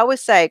where I would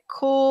say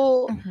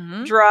cool,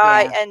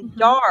 dry, and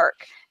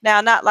dark.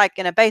 Now, not like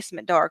in a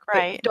basement dark,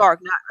 but dark,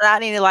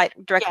 not any light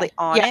directly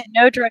on it.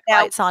 No direct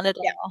lights on it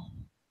at all.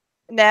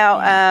 Now,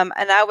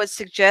 and I would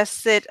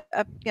suggest that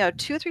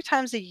 2 or 3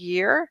 times a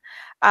year,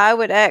 I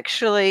would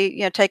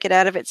actually take it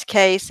out of its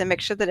case and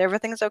make sure that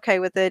everything's okay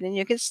with it, and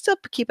you can still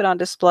keep it on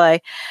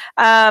display.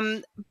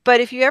 But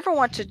if you ever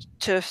want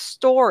to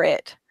store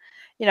it,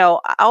 I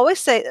always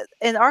say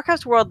in the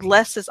archives world,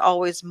 less is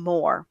always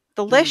more.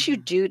 the less you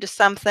do to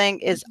something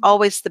is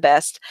always the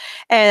best.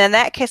 And in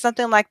that case,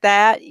 something like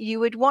that, you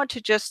would want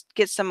to just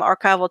get some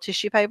archival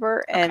tissue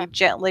paper and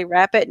gently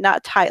wrap it,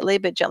 not tightly,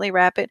 but gently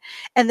wrap it,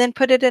 and then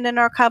put it in an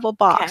archival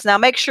box. Now,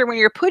 make sure when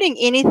you're putting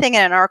anything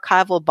in an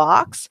archival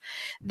box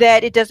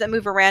that it doesn't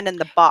move around in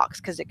the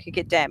box because it could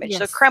get damaged.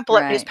 So crumple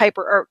up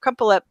newspaper or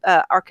crumple up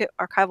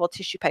archival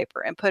tissue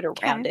paper and put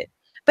around it.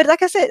 But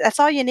like I said, that's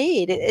all you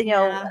need.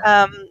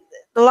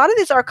 A lot of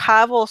these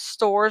archival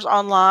stores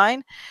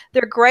online,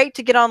 they're great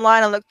to get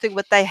online and look through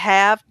what they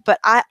have. But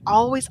I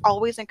always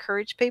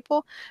encourage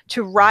people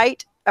to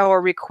write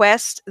or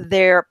request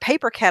their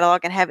paper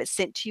catalog and have it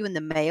sent to you in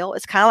the mail.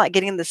 It's kind of like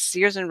getting the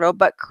Sears and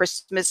Roebuck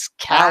Christmas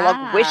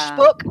catalog wish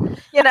book,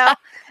 you know.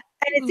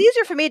 And it's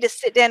easier for me to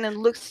sit down and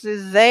look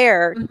through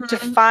there to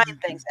find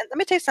things. And let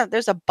me tell you something,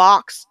 there's a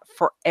box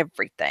for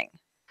everything.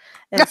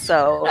 And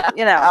so,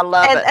 you know, I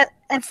love it.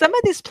 And some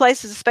of these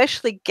places,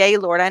 especially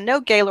Gaylord, I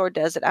know Gaylord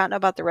does it. I don't know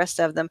about the rest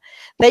of them.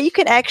 That you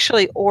can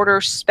actually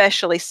order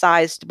specially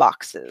sized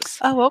boxes.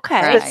 Oh,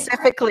 okay.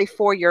 Specifically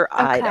for your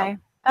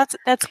item.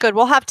 That's good.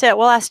 We'll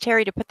ask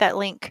Cheri to put that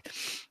link.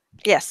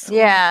 Yes.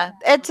 Yeah.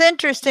 It's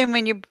interesting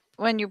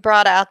when you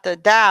brought out the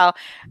dowel.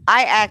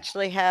 I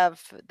actually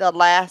have the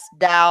last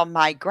dowel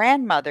my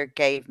grandmother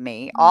gave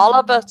me. All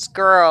of us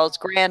girls,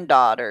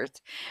 granddaughters,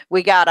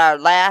 we got our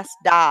last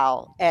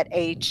dowel at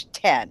age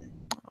 10.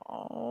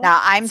 Now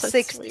I'm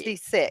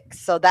 66,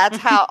 sweet. So that's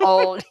how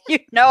old, you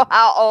know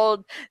how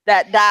old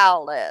that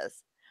dowel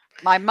is.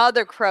 My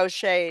mother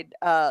crocheted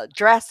a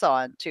dress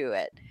onto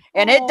it,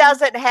 and it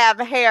doesn't have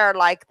hair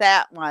like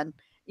that one,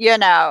 you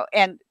know,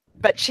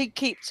 but she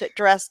keeps it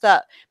dressed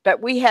up,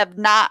 but we have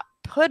not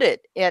put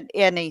it in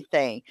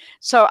anything.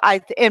 So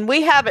and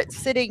we have it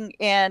sitting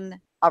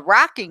in a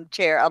rocking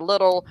chair, a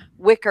little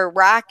wicker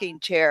rocking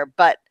chair,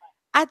 but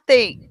I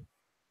think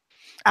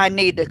I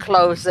need to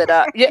close it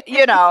up.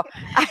 You know,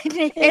 I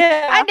need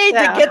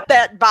to get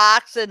that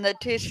box and the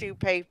tissue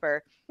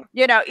paper.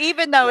 You know,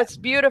 even though it's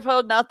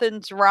beautiful,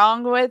 nothing's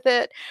wrong with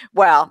it.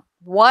 Well,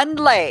 one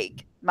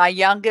leg, my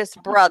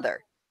youngest brother,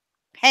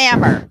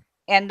 hammer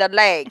in the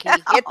leg. He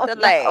hit the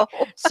leg.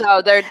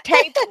 So their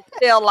tape is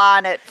still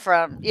on it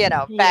from, you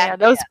know, back Yeah,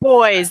 those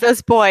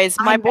boys.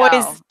 My boys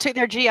know. took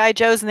their G.I.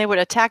 Joes and they would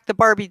attack the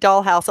Barbie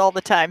dollhouse all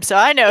the time. So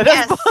I know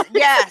those boys.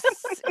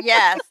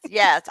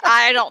 Yes.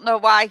 I don't know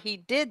why he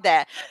did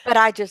that, but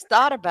I just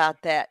thought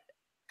about that.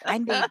 I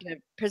need to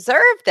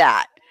preserve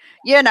that,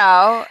 you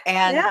know,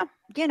 and,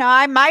 you know,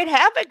 I might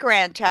have a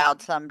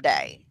grandchild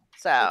someday.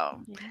 So.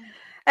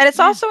 And it's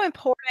also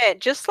important,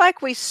 just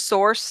like we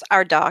source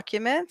our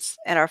documents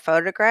and our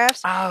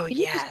photographs. Oh,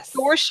 you need to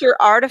source your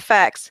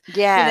artifacts.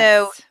 Yes. You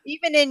know,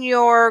 even in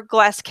your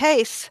glass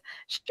case,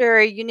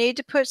 Cheri, you need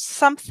to put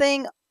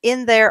something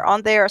on there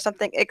or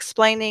something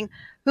explaining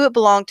who it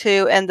belonged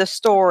to and the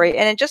story.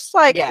 And just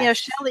like, you know,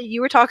 Shelley,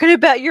 you were talking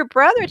about your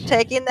brother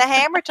taking the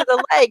hammer to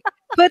the leg,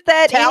 put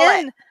that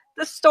in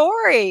the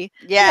story.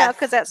 Yeah.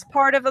 Because that's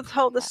part of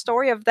the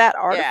story of that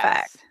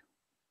artifact.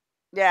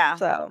 Yeah.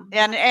 So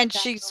and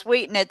she's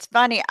sweet, and it's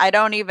funny. I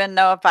don't even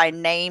know if I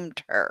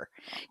named her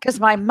because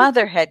my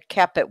mother had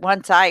kept it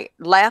once I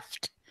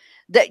left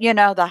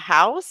the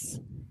house.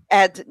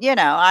 And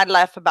I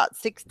left about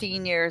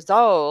 16 years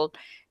old,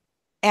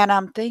 and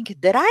I'm thinking,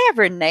 did I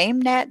ever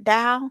name that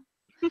doll?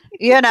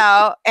 And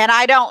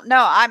I don't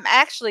know. I'm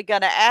actually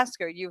going to ask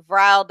her. You've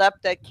riled up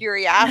the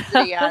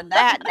curiosity on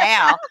that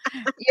now,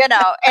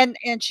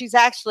 and she's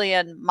actually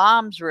in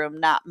Mom's room,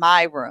 not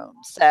my room.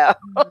 So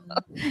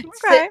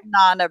sitting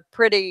on a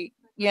pretty,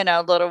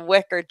 little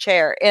wicker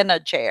chair in a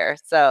chair.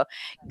 So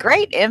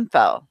great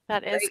info.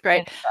 That is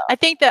great. I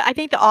think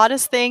the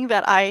oddest thing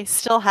that I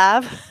still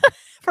have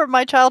from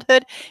my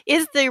childhood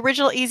is the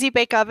original Easy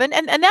Bake Oven.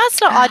 And that's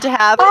not odd to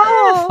have.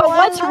 But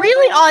what's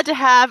really odd to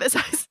have is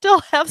I still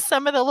have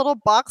some of the little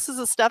boxes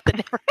of stuff that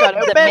never got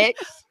opened.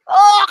 Mix.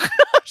 Oh,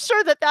 I'm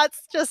sure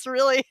that's just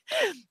really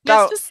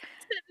just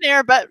sitting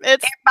there, but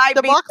it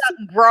might be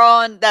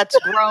something that's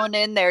grown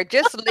in there.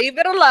 Just leave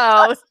it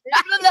alone. Leave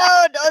it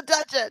alone. Don't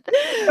touch it.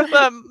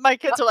 My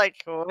kids are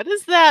like, "What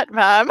is that,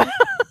 Mom?"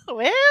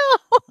 Well,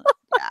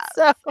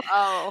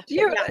 do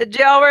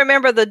y'all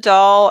remember the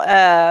doll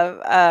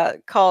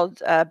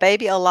called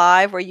Baby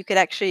Alive, where it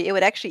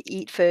would actually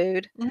eat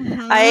food?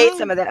 Mm-hmm. I ate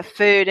some of that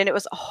food, and it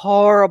was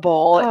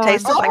horrible. It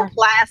tasted like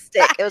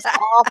plastic. It was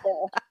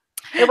awful.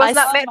 It was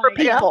not meant for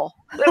people.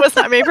 It was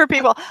not made for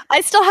people. I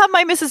still have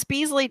my Mrs.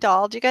 Beasley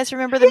doll. Do you guys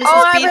remember the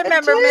Mrs. Beasley? I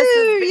remember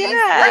Mrs. Beasley.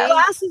 Her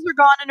glasses were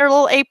gone and her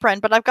little apron,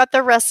 but I've got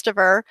the rest of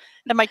her.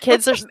 And my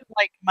kids are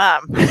like,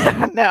 "Mom,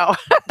 no,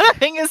 that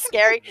thing is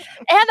scary."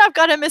 And I've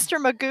got a Mr.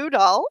 Magoo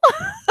doll.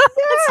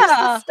 It's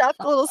just a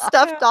little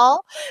stuffed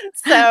doll.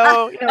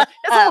 So, his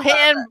little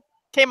hand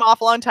came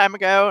off a long time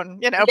ago, and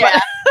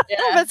but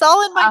it's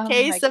all in my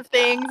case of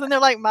things, and they're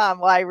like, "Mom,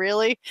 why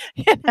really?"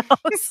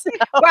 So.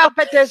 Well,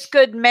 but there's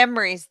good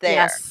memories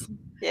there.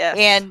 Yes.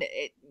 And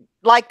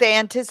like the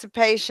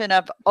anticipation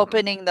of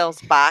opening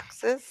those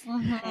boxes,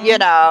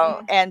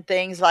 Mhm. and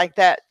things like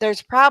that.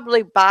 There's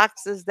probably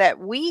boxes that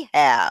we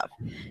have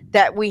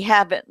that we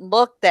haven't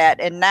looked at.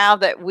 And now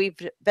that we've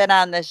been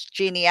on this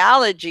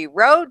genealogy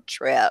road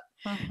trip,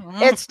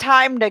 Mhm. it's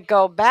time to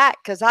go back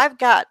because I've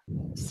got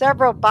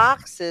several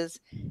boxes.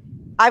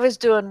 I was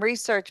doing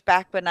research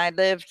back when I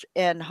lived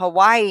in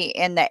Hawaii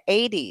in the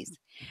 80s.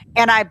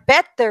 And I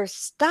bet there's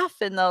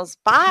stuff in those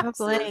boxes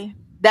Probably.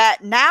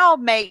 that now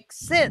makes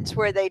sense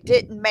where they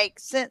didn't make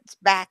sense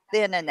back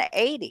then in the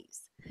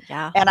 80s.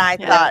 Yeah. And I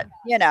Yeah. thought,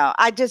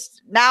 I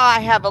just now I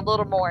have a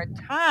little more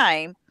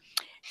time,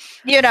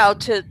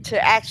 to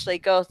actually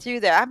go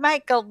through there. I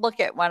might go look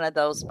at one of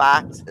those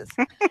boxes.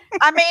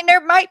 I mean,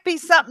 there might be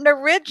something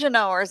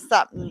original or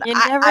something. You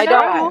I, never I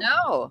don't know.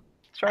 know.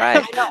 That's right.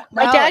 I don't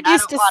My know, and dad I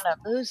used don't to want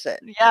to lose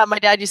it. Yeah, my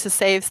dad used to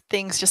say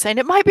things just saying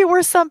it might be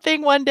worth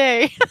something one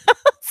day.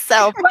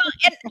 So, Well,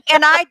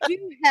 and I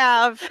do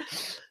have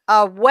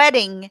a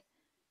wedding.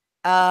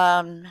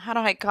 How do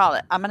I call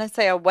it? I'm going to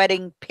say a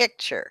wedding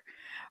picture,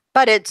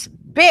 but it's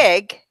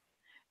big,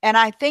 and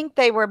I think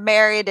they were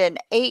married in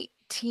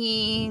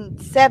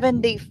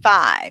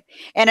 1875,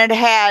 and it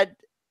had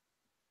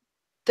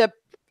the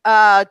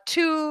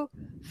two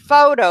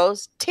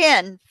photos,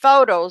 10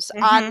 photos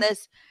on Mhm.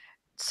 this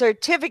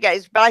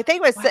certificate, but I think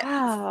it was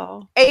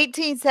wow.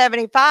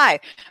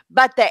 1875,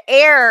 but the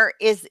air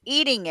is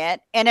eating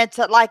it, and it's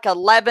at like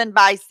 11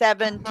 by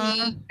 17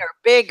 Mhm. or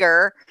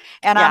bigger.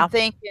 And I'm Yeah.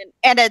 thinking,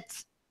 and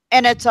it's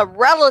a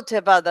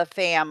relative of the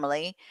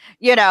family.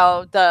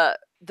 The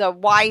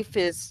wife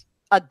is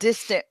a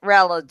distant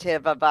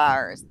relative of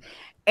ours,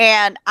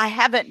 and I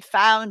haven't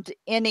found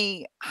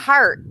any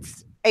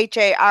hearts,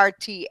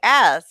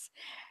 HARTS,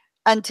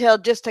 until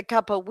just a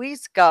couple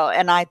weeks ago.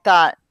 And I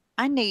thought,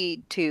 I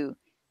need to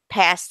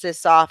pass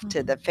this off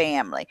to the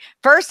family.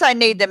 First, I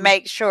need to Mhm.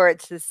 make sure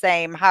it's the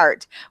same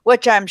heart,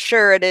 which I'm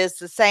sure it is,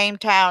 the same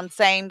town,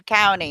 same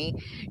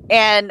county.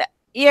 And,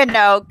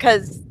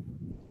 because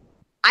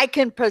I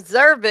can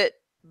preserve it,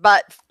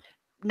 but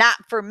not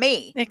for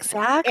me. And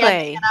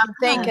Exactly. I'm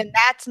Yeah. thinking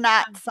that's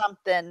not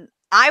something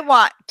I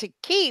want to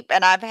keep,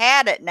 and I've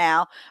had it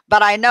now,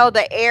 but I know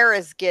the air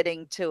is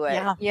getting to it,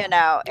 Yeah. and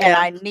Yeah.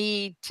 I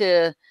need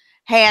to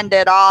hand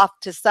it off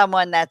to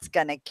someone that's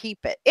going to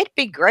keep it. It'd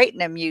be great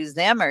in a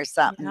museum or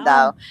something, Yeah.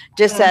 though,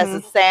 just as a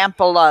Mhm.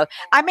 sample of.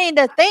 I mean,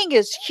 the thing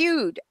is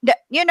huge.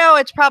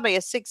 It's probably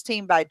a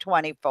 16 by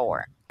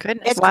 24.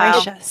 Goodness It's Wow.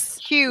 gracious.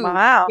 huge.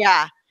 Wow.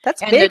 Yeah. That's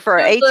And the big for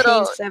two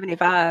little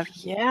 1875.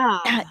 Yeah.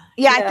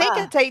 yeah, I think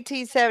Yeah. it's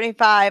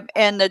 1875,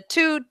 and the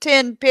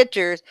 210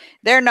 pictures,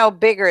 they're no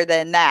bigger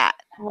than that.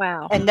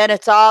 Wow. And then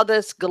it's all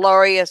this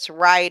glorious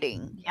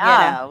writing,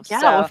 Yeah.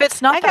 Yeah. Well, So if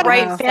it's not I the got to do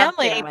right Wow. something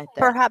family, with it.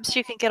 perhaps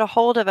you can get a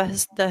hold of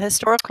the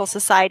historical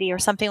society or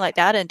something like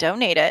that and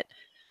donate it.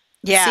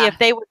 See Yeah. if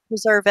they would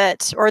preserve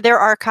it or their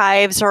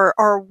archives or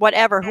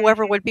whatever,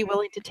 whoever Mhm. would be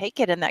willing to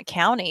take it in that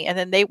county, and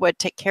then they would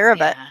take care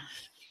of it. Yeah.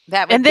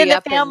 That would And then be the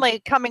up in. family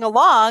coming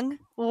along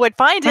would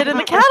find it in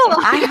the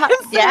catalog and say, Yeah,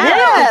 because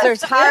Yes.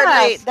 there's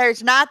hardly, Yes.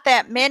 there's not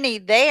that many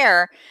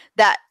there.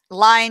 That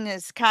line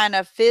is kind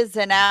of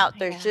fizzing out.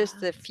 There's yeah.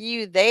 just a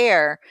few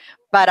there,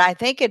 but I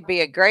think it'd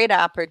be a great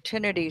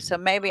opportunity. So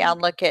maybe I'll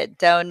look at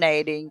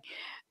donating.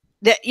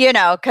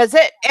 Because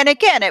and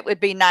again, it would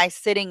be nice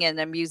sitting in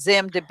the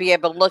museum to be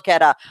able to look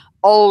at a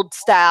old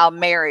style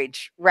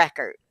marriage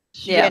record,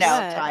 Sure Yes.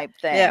 would. type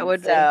Yeah, it thing.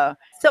 would be. So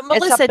So it's up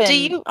Melissa,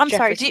 in I'm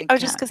sorry, Jefferson I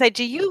was just County. gonna say,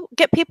 do you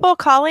get people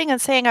calling and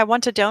saying I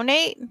want to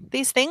donate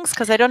these things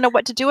because I don't know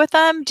what to do with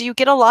them? Do you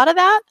get a lot of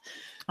that?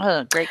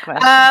 Oh, great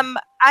question.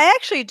 I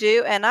actually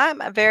do, and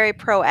I'm very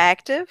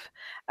proactive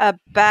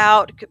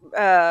about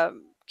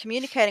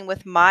communicating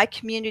with my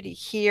community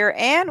here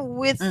and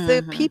with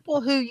the Hmm.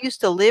 people who used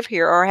to live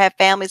here or have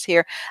families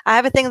here. I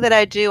have a thing that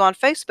I do on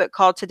Facebook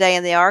called Today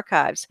in the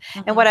Archives.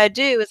 And what I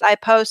do is I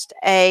post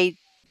a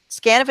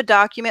scan of a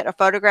document, a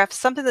photograph,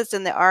 something that's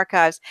in the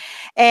archives,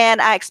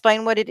 and I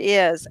explain what it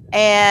is.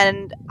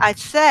 And I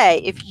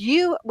say,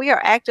 we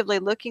are actively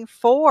looking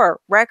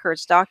for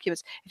records,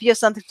 documents. If you have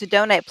something to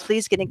donate,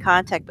 please get in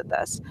contact with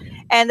us.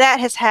 And that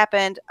has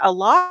happened a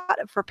lot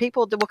for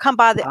people that will come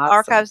by the Awesome.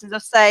 archives and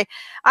they'll say,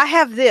 I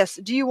have this.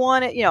 Do you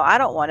want it? I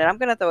don't want it. I'm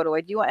going to throw it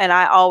away. Do you want? And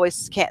I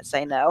always can't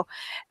say no.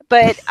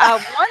 But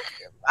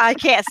I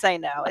can't say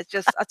no. It's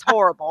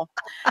horrible.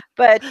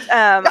 But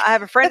I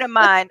have a friend of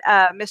mine,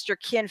 Mr.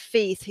 Ken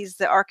Feith. He's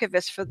the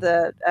archivist for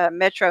the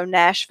Metro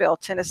Nashville,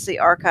 Tennessee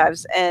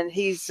archives. And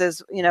he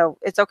says,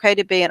 it's okay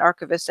to be an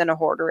archivist and a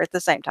hoarder at the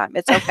same time.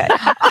 It's okay.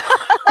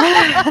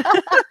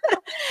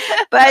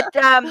 But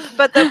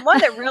the one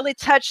that really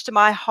touched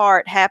my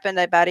heart happened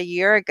about a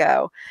year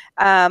ago.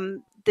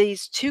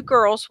 These two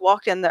girls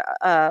walked in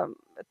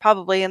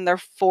probably in their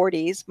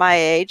 40s, my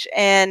age,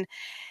 and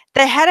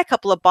they had a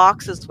couple of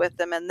boxes with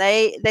them, and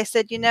they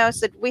said,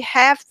 said, we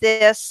have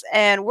this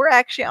and we're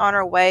actually on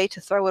our way to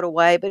throw it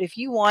away, but if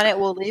you want it,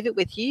 we'll leave it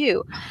with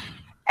you.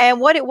 And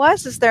what it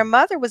was is their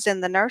mother was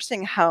in the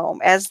nursing home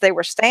as they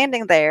were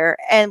standing there,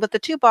 and what the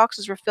two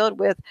boxes were filled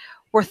with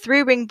were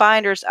 3-ring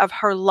binders of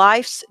her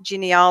life's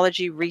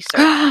genealogy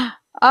research.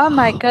 Oh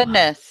my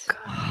goodness.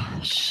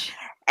 Gosh.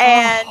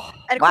 And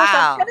of course,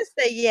 I'm Wow. going to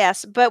say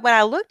yes, but when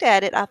I looked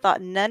at it, I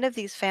thought none of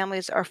these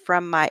families are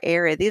from my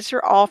area. These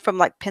are all from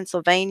like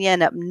Pennsylvania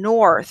and up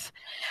north,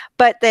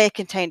 but they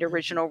contained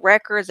original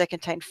records. They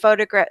contained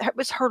photographs. It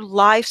was her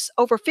life's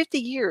over 50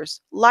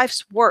 years,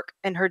 life's work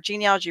in her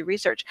genealogy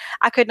research.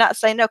 I could not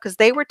say no because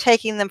they were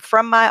taking them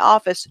from my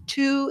office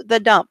to the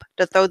dump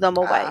to throw them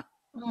away.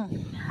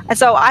 And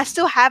so I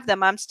still have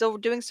them. I'm still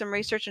doing some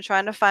research and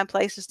trying to find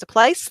places to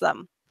place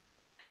them.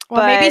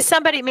 Well,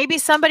 maybe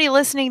somebody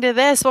listening to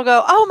this will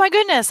go, "Oh my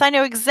goodness, I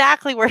know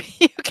exactly where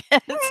you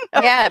can."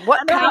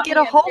 What can we get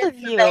a hold of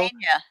you?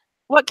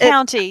 What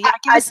county?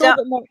 Give us a little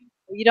bit more.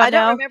 You don't know? I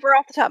don't remember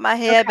off the top of my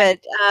head, but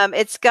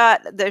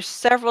there's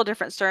several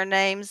different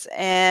surnames,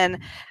 and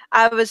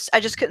I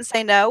just couldn't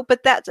say no.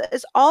 But that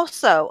is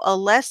also a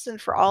lesson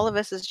for all of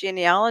us as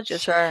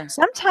genealogists. Sure.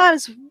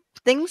 Sometimes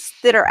things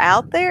that are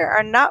out there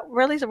are not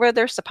really where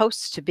they're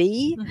supposed to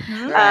be.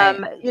 Right.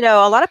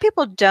 A lot of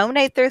people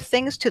donate their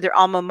things to their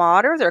alma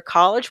mater, their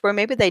college, where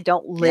maybe they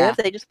don't live.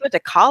 They just went to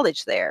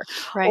college there.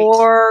 Right.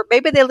 Or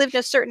maybe they lived in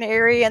a certain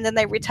area and then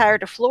they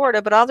retired to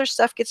Florida, but all their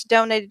stuff gets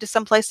donated to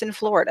someplace in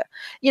Florida.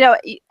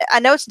 I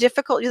know it's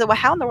difficult. Well,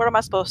 how in the world am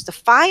I supposed to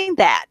find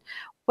that?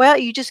 Well,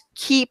 you just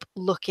keep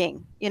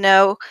looking,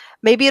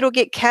 maybe it'll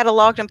get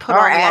cataloged and put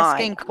online. Or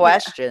asking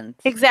questions.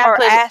 Yeah.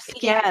 Exactly. Or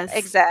asking, yes.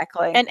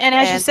 Exactly. And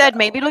as you said,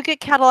 maybe it'll get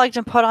cataloged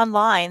and put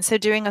online. So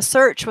doing a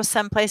search with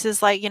some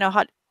places like,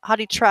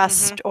 Hottie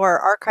Trust or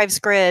Archives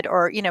Grid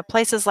or,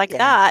 places like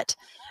that,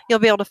 you'll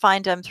be able to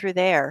find them through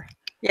there.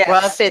 Yes.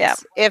 Well,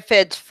 if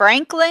it's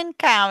Franklin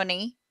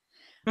County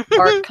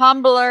or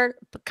Cumberland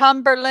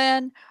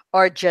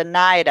or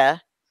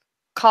Janita,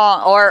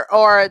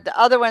 or the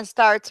other one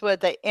starts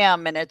with an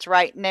M and it's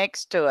right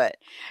next to it,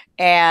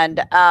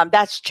 and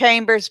that's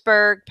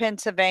Chambersburg,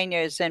 Pennsylvania,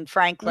 is in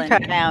Franklin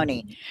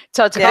County,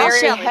 so it's a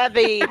very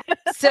heavy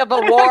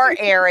Civil War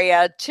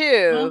area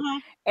too.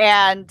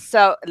 And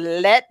so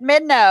let me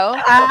know.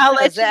 I'll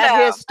let you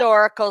know.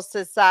 Historical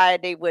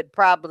Society would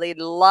probably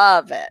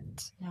love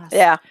it.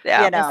 Yes.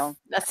 Yeah.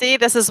 See,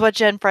 this is what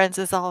Gen Friends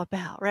is all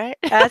about, right?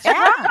 That's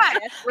right.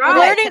 That's right.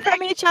 Learning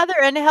from each other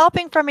and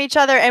helping from each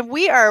other. And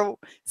we are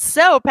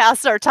so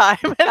past our time.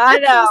 I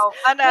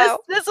know.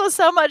 This was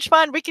so much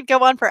fun. We could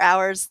go on for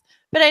hours,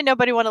 but ain't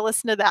nobody want to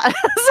listen to that.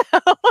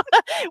 So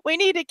we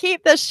need to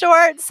keep this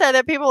short so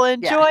that people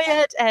enjoy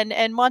it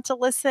and want to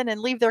listen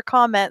and leave their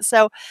comments.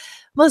 So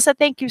Melissa,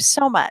 thank you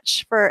so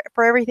much for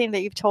everything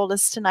that you've told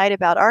us tonight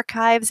about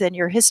archives and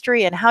your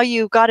history and how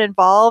you got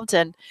involved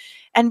and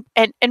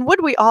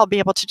would we all be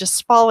able to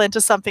just fall into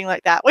something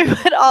like that? We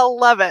would all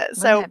love it.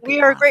 So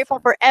we are grateful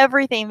for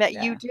everything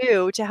that you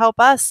do to help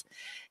us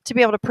to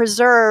be able to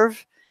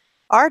preserve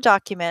our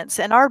documents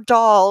and our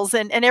dolls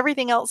and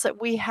everything else that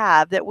we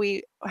have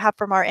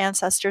from our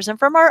ancestors and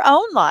from our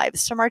own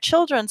lives, from our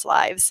children's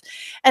lives.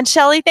 And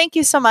Shelley, thank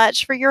you so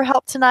much for your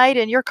help tonight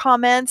and your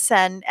comments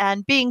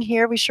and being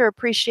here. We sure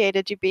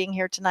appreciated you being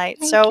here tonight.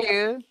 Thank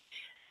you.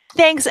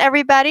 Thanks,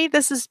 everybody.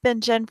 This has been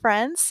Gen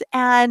Friends,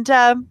 and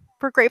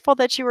we're grateful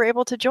that you were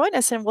able to join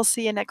us, and we'll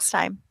see you next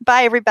time.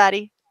 Bye,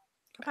 everybody.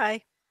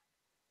 Bye.